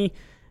 Jenny,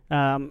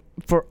 and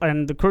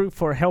the crew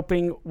for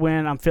helping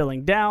when I'm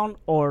feeling down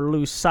or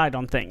lose sight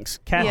on things.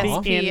 Kathy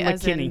ESP and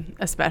as in McKinney.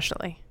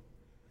 especially.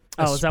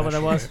 Oh, is that what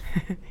that was?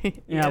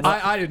 Yeah,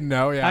 but I didn't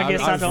know. Yeah, I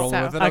guess I was I don't-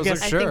 rolling with it. I I was guess-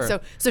 like, I sure. think so.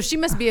 So she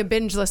must be a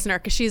binge listener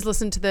because she's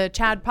listened to the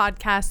Chad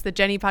podcast, the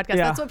Jenny podcast.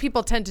 Yeah. That's what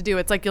people tend to do.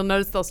 It's like you'll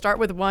notice they'll start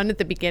with one at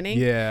the beginning.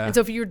 Yeah. And so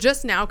if you're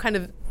just now kind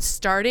of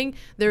starting,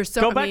 there's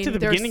so Go back to the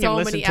there's beginning so and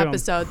listen many to 'em.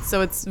 episodes. So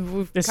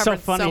we've It's so covered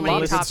funny so to many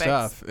listen topics. Good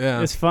stuff.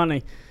 Yeah. It's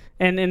funny.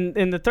 And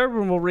in the third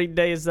one we'll read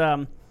today is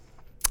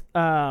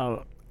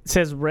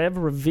says Rev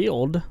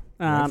Revealed.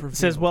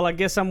 Says, well, I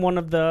guess I'm one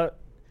of the...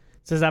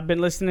 Says, I've been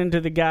listening to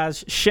the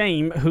guys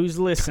Shame who's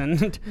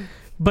listened,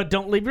 but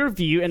don't leave a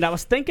review. And I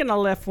was thinking I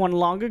left one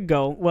long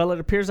ago. Well, it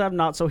appears I've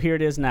not, so here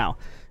it is now.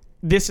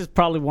 This is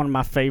probably one of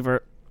my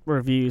favorite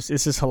reviews.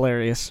 This is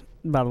hilarious.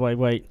 By the way,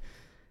 wait.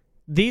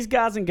 These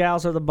guys and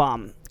gals are the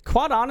bomb.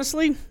 Quite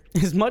honestly,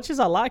 as much as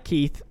I like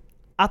Keith,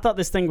 I thought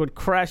this thing would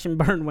crash and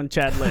burn when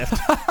Chad left.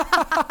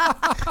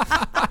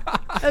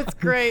 That's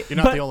great. You're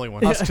not the only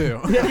one. Us too.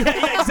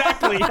 yeah,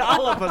 exactly.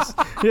 All of us.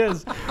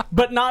 Yes.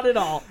 But not at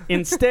all.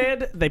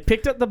 Instead, they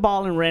picked up the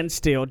ball and ran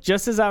still.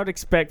 Just as I would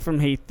expect from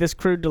Heath, this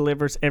crew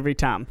delivers every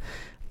time.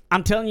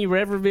 I'm telling you,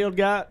 Reverfield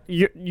guy,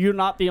 you're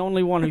not the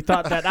only one who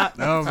thought that.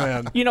 Oh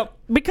man.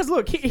 Because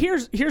look,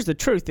 here's the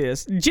truth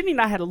is, Jenny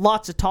and I had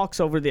lots of talks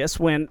over this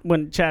when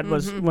Chad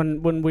was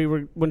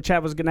when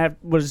Chad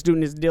was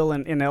doing his deal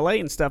in LA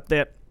and stuff.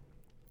 That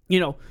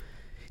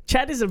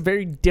Chad is a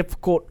very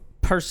difficult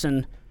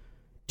person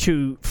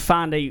to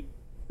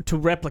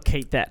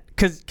replicate that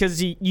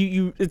because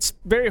you it's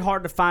very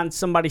hard to find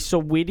somebody so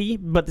witty,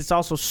 but it's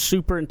also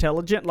super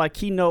intelligent. Like,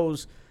 he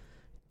knows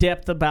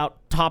depth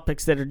about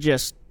topics that are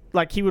just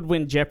like he would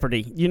win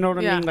Jeopardy. You know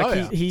what I mean?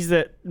 Like he's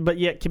that, but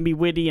yet can be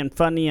witty and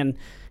funny and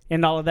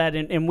all of that.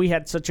 And we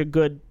had such a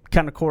good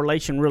kind of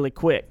correlation really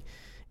quick.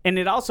 And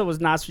it also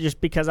was nice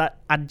just because I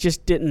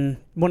just didn't,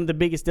 one of the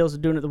biggest deals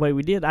of doing it the way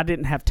we did, I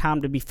didn't have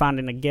time to be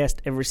finding a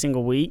guest every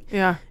single week.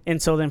 Yeah.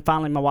 And so then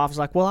finally my wife was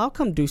like, well, I'll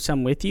come do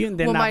some with you. And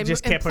then I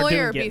just kept her doing it.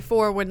 My employer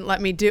before wouldn't let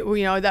me do,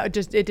 that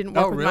just, it didn't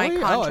work with my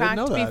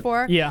contract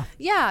before. Yeah.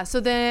 Yeah. So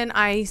then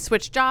I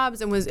switched jobs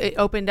and it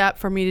opened up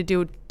for me to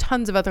do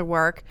tons of other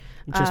work.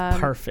 Which is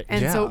perfect.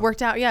 And so it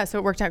worked out. Yeah. So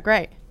it worked out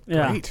great.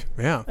 Yeah. Great.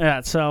 Yeah.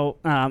 Yeah. So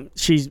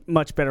she's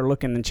much better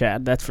looking than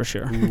Chad. That's for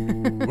sure.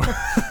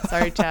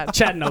 Sorry, Chad.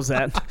 Chad knows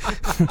that.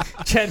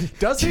 Chad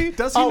does he?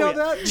 Does he know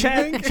that?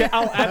 Chad,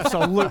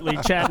 absolutely.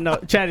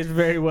 Chad is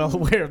very well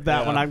aware of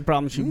that one. I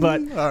promise you.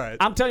 But all right.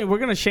 I'm telling you, we're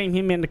going to shame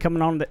him into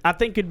coming on. I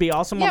think it'd be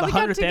awesome on the 100th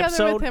episode. Yeah, we got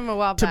together with him a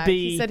while back.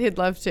 He said he'd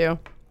love to.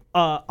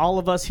 All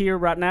of us here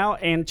right now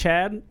and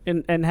Chad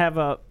and have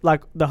the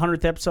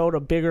 100th episode, a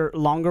bigger,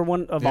 longer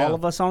one of all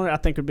of us on it. I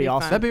think would be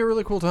awesome. That'd be a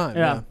really cool time.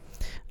 Yeah.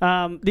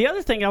 The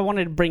other thing I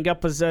wanted to bring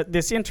up was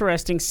this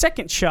interesting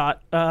second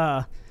shot.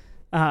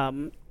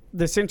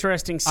 This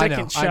interesting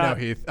second shot. I know,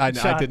 Heath. I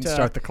didn't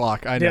start the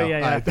clock. I know.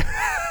 Yeah.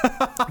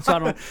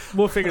 So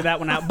we'll figure that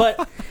one out.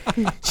 But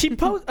she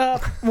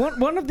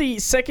one of the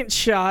second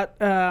shot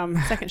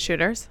second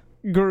shooters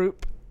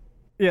group.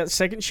 Yeah,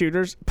 second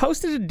shooters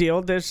posted a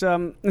deal. There's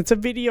it's a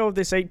video of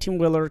this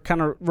 18-wheeler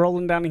kind of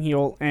rolling down a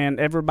hill, and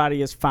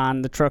everybody is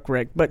fine. The truck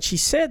wrecked, but she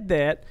said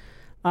that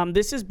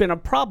this has been a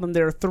problem.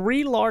 There are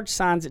 3 large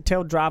signs that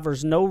tell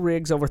drivers no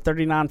rigs over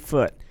 39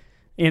 feet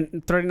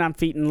in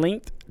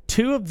length.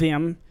 2 of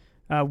them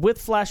with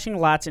flashing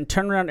lights in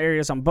turnaround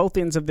areas on both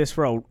ends of this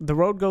road. The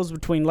road goes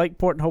between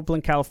Lakeport and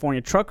Hopeland,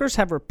 California. Truckers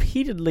have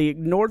repeatedly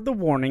ignored the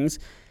warnings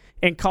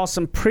and caused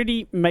some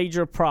pretty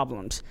major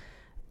problems.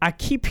 I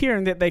keep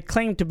hearing that they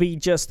claim to be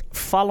just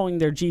following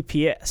their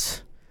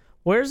GPS.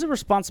 Where's the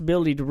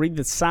responsibility to read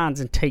the signs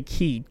and take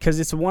heed? Because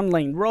it's a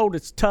one-lane road.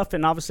 It's tough,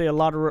 and obviously a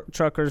lot of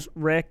truckers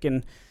wreck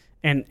and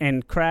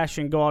crash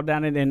and go all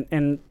down it.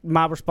 And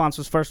my response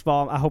was, first of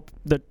all, I hope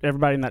that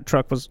everybody in that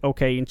truck was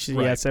okay. And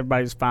yes,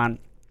 everybody was fine.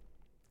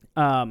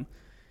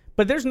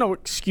 But there's no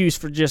excuse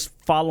for just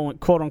following,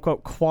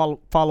 quote-unquote,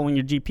 following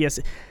your GPS.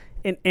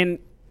 And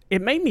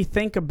it made me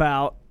think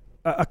about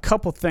a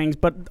couple things.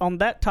 But on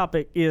that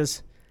topic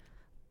is,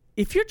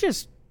 if you're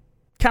just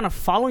kind of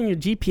following your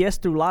GPS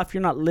through life,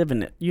 you're not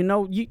living it.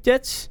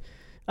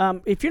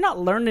 If you're not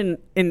learning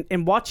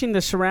and watching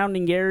the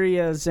surrounding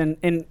areas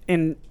and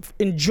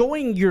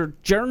enjoying your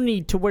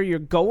journey to where you're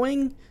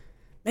going,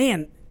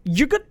 man,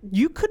 you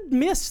could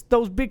miss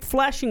those big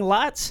flashing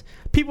lights.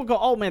 People go,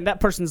 oh man, that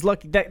person's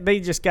lucky.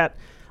 They just got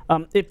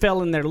it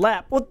fell in their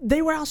lap. Well,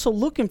 they were also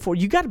looking for it.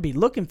 You got to be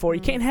looking for it.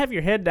 You can't have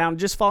your head down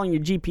just following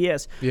your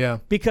GPS. Yeah.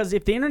 Because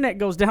if the internet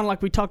goes down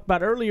like we talked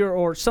about earlier,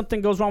 or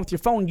something goes wrong with your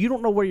phone, you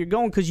don't know where you're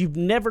going because you've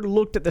never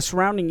looked at the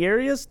surrounding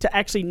areas to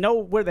actually know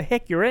where the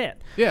heck you're at.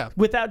 Yeah.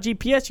 Without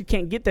GPS, you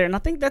can't get there. And I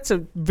think that's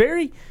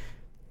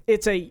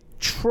it's a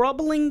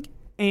troubling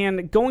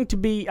and going to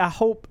be, I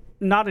hope,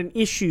 not an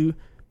issue,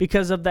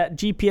 because of that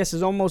GPS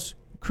has almost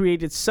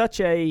created such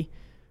a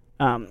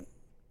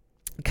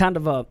kind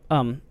of a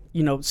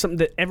something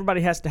that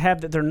everybody has to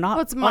have, that they're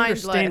not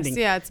understanding.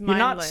 Yeah, it's mindless.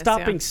 You're not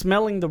stopping,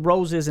 smelling the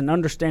roses and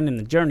understanding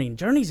the journey. And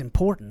journey's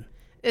important.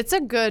 It's a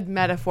good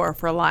metaphor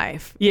for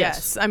life.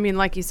 Yes. I mean,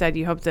 like you said,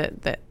 you hope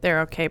that they're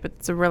okay, but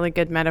it's a really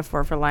good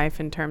metaphor for life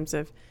in terms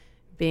of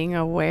being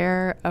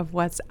aware of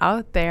what's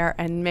out there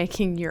and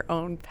making your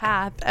own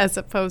path, as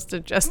opposed to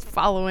just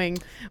following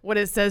what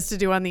it says to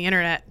do on the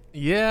internet.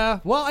 Yeah.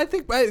 Well, I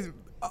think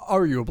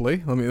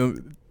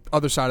arguably,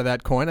 other side of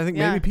that coin, I think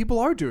maybe people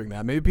are doing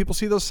that. Maybe people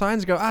see those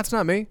signs and go, it's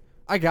not me.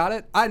 I got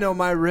it. I know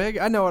my rig.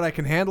 I know what I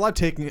can handle. I've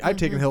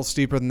taken hills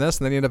steeper than this,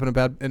 and then you end up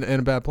in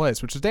a bad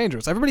place, which is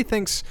dangerous. Everybody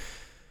thinks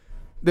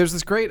there's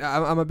this great.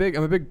 I'm a big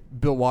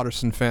Bill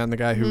Watterson fan, the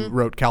guy who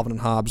wrote Calvin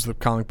and Hobbes, the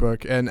comic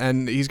book,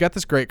 and he's got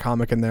this great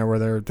comic in there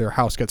where their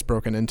house gets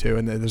broken into,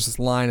 and there's this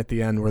line at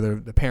the end where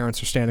the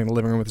parents are standing in the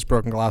living room with this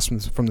broken glass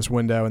from this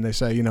window, and they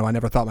say, I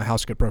never thought my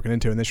house would get broken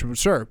into, and they should,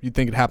 sir, you'd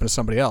think it happened to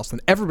somebody else. And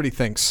everybody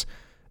thinks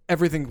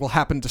everything will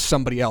happen to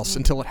somebody else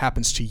until it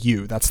happens to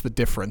you. That's the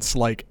difference.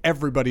 Like,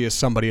 everybody is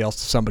somebody else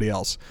to somebody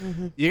else.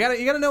 You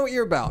gotta know what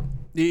you're about.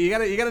 You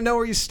gotta know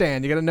where you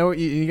stand. You gotta know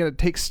you gotta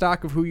take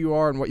stock of who you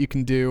are and what you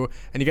can do.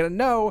 And you gotta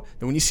know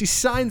that when you see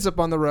signs up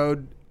on the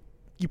road,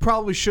 you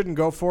probably shouldn't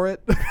go for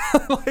it.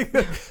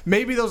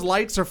 Maybe those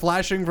lights are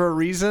flashing for a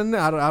reason.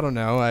 I don't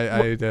know.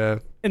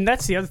 And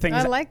that's the other thing.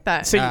 I like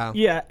that. See,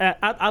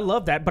 I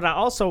love that, but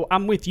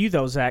I'm with you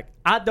though, Zach.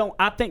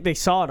 I think they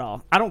saw it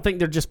all. I don't think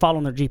they're just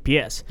following their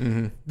GPS.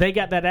 Mm-hmm. They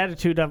got that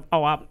attitude of,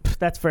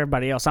 that's for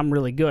everybody else. I'm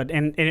really good,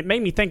 and it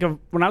made me think of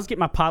when I was getting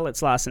my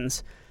pilot's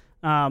license.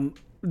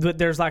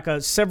 There's like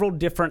several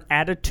different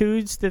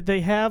attitudes that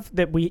they have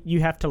that you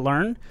have to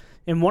learn,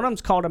 and one of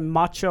them's called a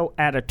macho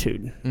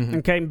attitude. Mm-hmm.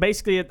 Okay, and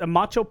basically a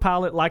macho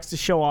pilot likes to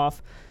show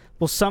off.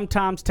 Will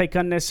sometimes take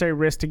unnecessary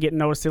risks to get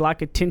noticed. They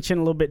like attention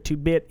a little bit too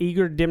bit,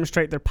 eager to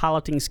demonstrate their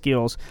piloting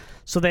skills.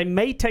 So they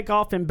may take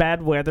off in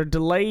bad weather,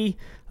 delay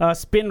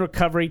spin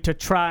recovery to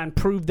try and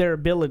prove their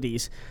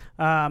abilities.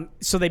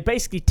 So they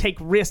basically take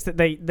risks that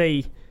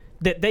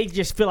they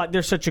just feel like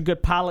they're such a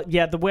good pilot.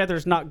 Yeah, the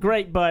weather's not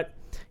great, but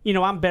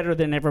I'm better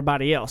than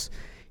everybody else.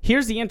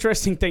 Here's the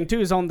interesting thing too: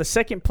 is on the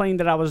second plane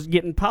that I was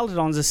getting piloted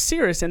on is a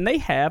Cirrus, and they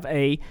have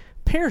a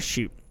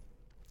parachute.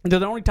 They're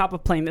the only type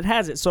of plane that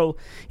has it. So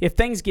if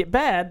things get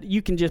bad,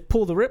 you can just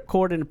pull the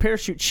ripcord and the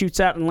parachute shoots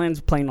out and lands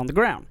the plane on the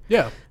ground.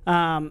 Yeah.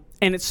 And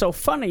it's so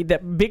funny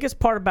that biggest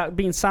part about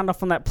being signed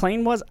off on that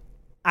plane was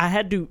I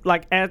had to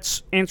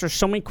answer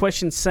so many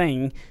questions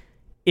saying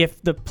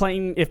if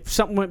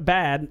something went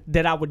bad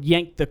that I would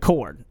yank the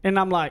cord. And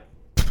I'm like,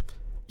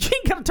 you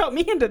ain't got to talk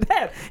me into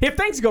that. If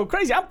things go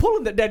crazy, I'm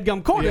pulling the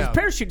dead-gum cord. His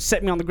parachute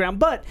set me on the ground.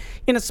 But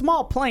in a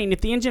small plane,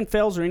 if the engine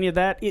fails or any of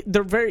that,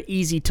 they're very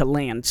easy to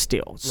land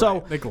still.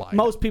 So they glide.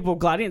 Most people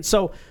glide in.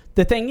 So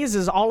the thing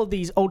is all of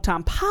these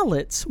old-time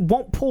pilots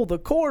won't pull the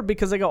cord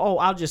because they go,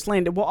 I'll just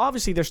land it. Well,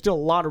 obviously, there's still a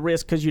lot of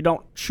risk because you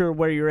don't sure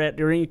where you're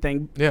at or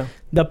anything. Yeah.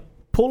 The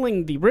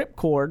pulling the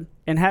ripcord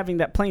and having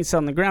that plane sit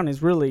on the ground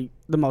is really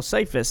the most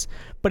safest.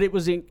 But it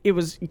was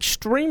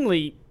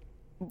extremely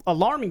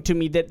alarming to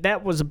me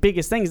that was the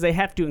biggest thing is they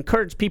have to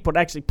encourage people to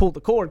actually pull the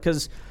cord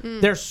because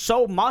they're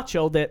so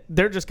macho that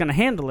they're just going to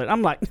handle it.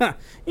 I'm like, you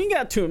ain't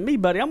got to me,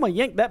 buddy. I'm going to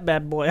yank that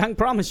bad boy. I can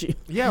promise you.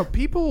 Yeah,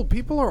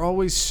 people are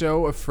always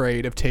so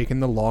afraid of taking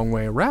the long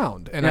way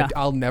around. And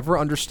I'll never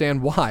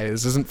understand why.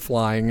 This isn't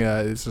flying.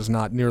 This is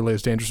not nearly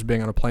as dangerous as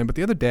being on a plane. But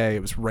the other day,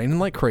 it was raining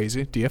like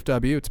crazy.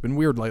 DFW. It's been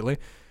weird lately.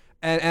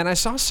 And I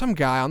saw some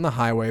guy on the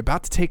highway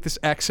about to take this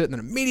exit and then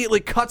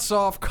immediately cuts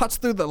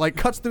through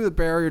the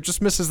barrier,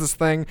 just misses this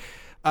thing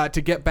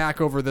to get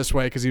back over this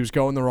way because he was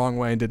going the wrong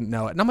way and didn't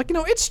know it. And I'm like,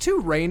 it's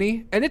too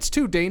rainy and it's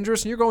too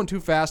dangerous and you're going too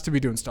fast to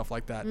be doing stuff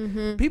like that.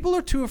 Mm-hmm. People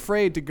are too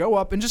afraid to go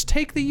up and just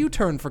take the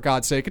U-turn, for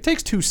God's sake. It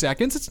takes 2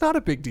 seconds. It's not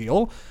a big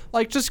deal.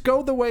 Like, just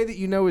go the way that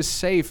you know is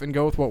safe and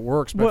go with what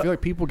works. But I feel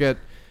like people get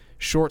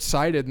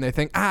short-sighted and they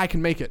think, I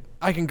can make it.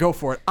 I can go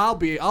for it. I'll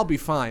be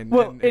fine.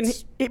 Well,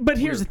 but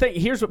here's the thing.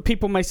 Here's what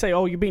people may say,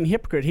 you're being a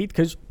hypocrite, Heath,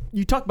 because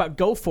you talk about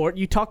go for it.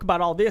 You talk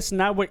about all this.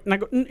 And I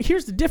go,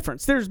 here's the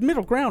difference. There's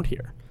middle ground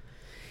here.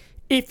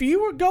 If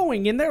you were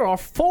going and there are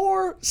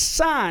 4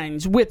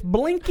 signs with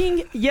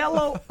blinking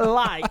yellow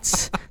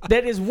lights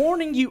that is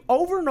warning you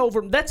over and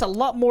over, that's a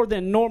lot more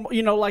than normal.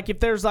 Like if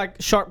there's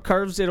like sharp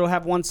curves, it'll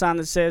have one sign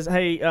that says,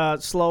 hey,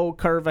 slow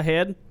curve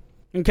ahead.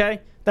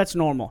 Okay? That's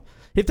normal.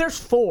 If there's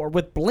 4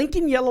 with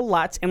blinking yellow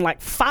lights and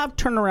like 5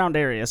 turnaround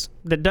areas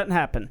that doesn't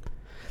happen,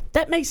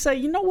 that may say,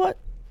 you know what?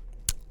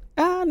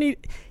 If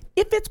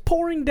it's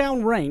pouring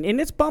down rain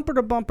and it's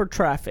bumper-to-bumper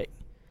traffic,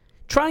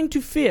 trying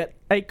to fit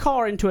a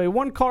car into a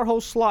 1-car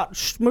hole slot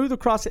smooth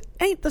across it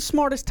ain't the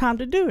smartest time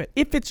to do it.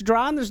 If it's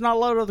dry and there's not a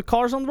lot of other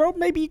cars on the road,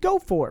 maybe you go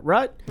for it,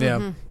 right? Yeah.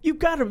 Mm-hmm. You've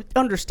got to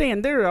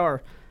understand there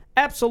are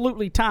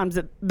absolutely times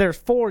that there's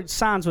 4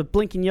 signs with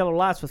blinking yellow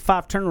lights with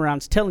 5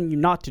 turnarounds telling you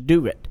not to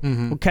do it.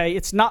 Mm-hmm. Okay?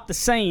 It's not the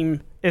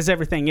same as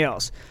everything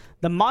else.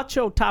 The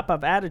macho type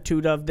of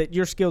attitude of that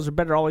your skills are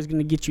better always going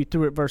to get you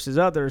through it versus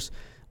others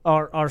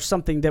are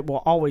something that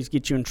will always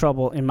get you in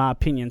trouble, in my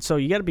opinion. So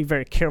you got to be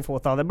very careful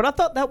with all that. But I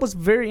thought that was a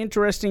very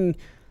interesting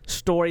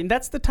story. And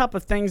that's the type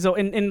of things, though.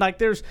 And like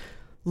there's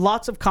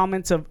lots of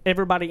comments of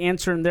everybody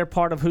answering their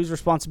part of whose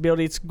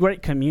responsibility. It's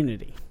great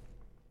community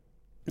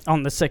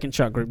on the Second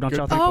Shot group, don't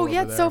y'all think? Oh,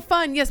 yeah, it's so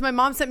fun. Yes, my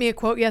mom sent me a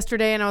quote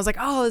yesterday, and I was like,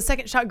 the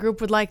Second Shot group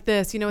would like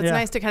this. It's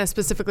nice to kind of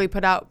specifically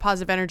put out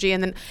positive energy.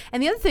 And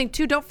the other thing,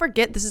 too, don't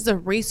forget this is a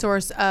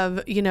resource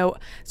of,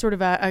 sort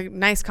of a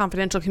nice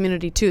confidential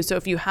community, too. So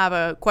if you have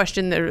a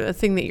question, or a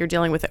thing that you're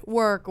dealing with at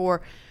work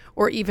or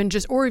even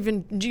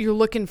you're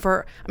looking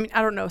for,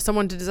 I don't know,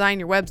 someone to design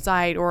your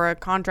website or a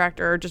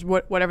contractor or just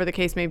whatever the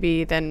case may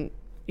be, then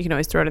you can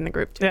always throw it in the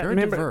group too. Yeah,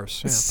 remember,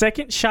 diverse. Yeah.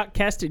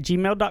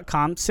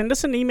 secondshotcast@gmail.com. Send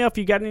us an email if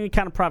you got any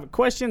kind of private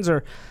questions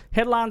or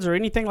headlines or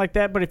anything like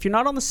that. But if you're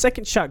not on the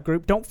Second Shot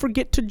group, don't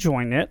forget to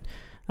join it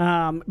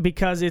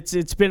because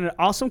it's been an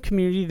awesome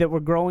community that we're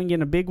growing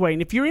in a big way.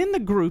 And if you're in the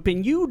group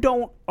and you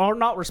are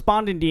not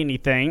responding to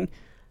anything,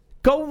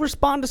 go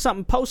respond to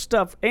something, post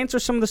stuff, answer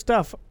some of the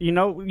stuff.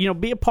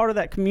 Be a part of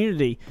that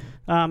community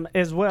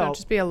as well. Don't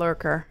just be a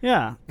lurker.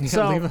 Yeah.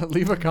 So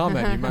leave a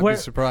comment. You might be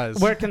surprised.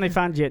 Where can they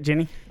find you at,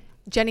 Jenny?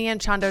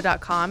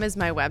 JennyAnnChondo.com is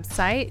my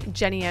website.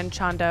 Jenny Ann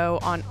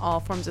Chondo on all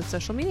forms of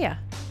social media.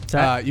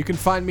 that? You can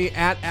find me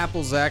at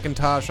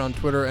AppleZacintosh on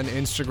Twitter and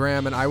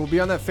Instagram, and I will be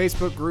on that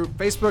Facebook group,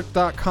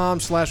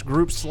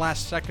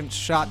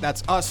 facebook.com/group/second-shot.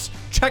 That's us.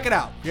 Check it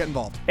out. Get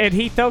involved. Ed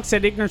Heath Oaks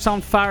at Ignorance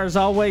on Fire as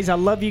always. I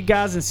love you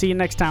guys, and see you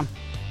next time.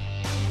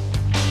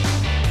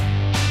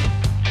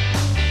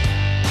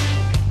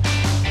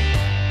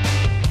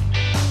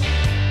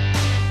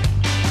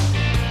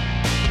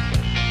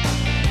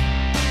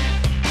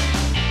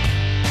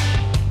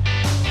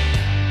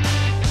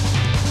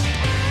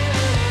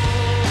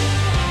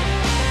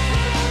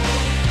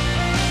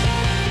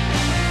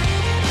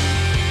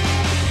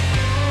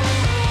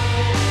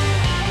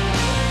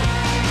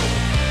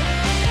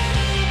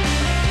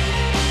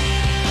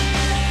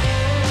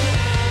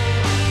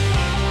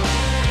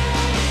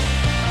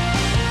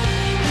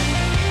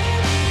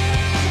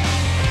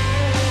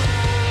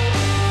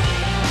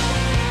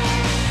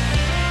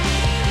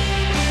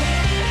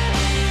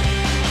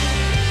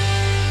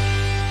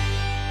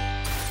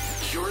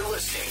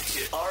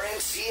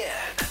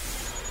 RNCN,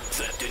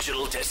 the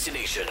digital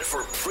destination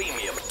for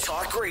premium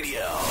talk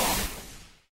radio.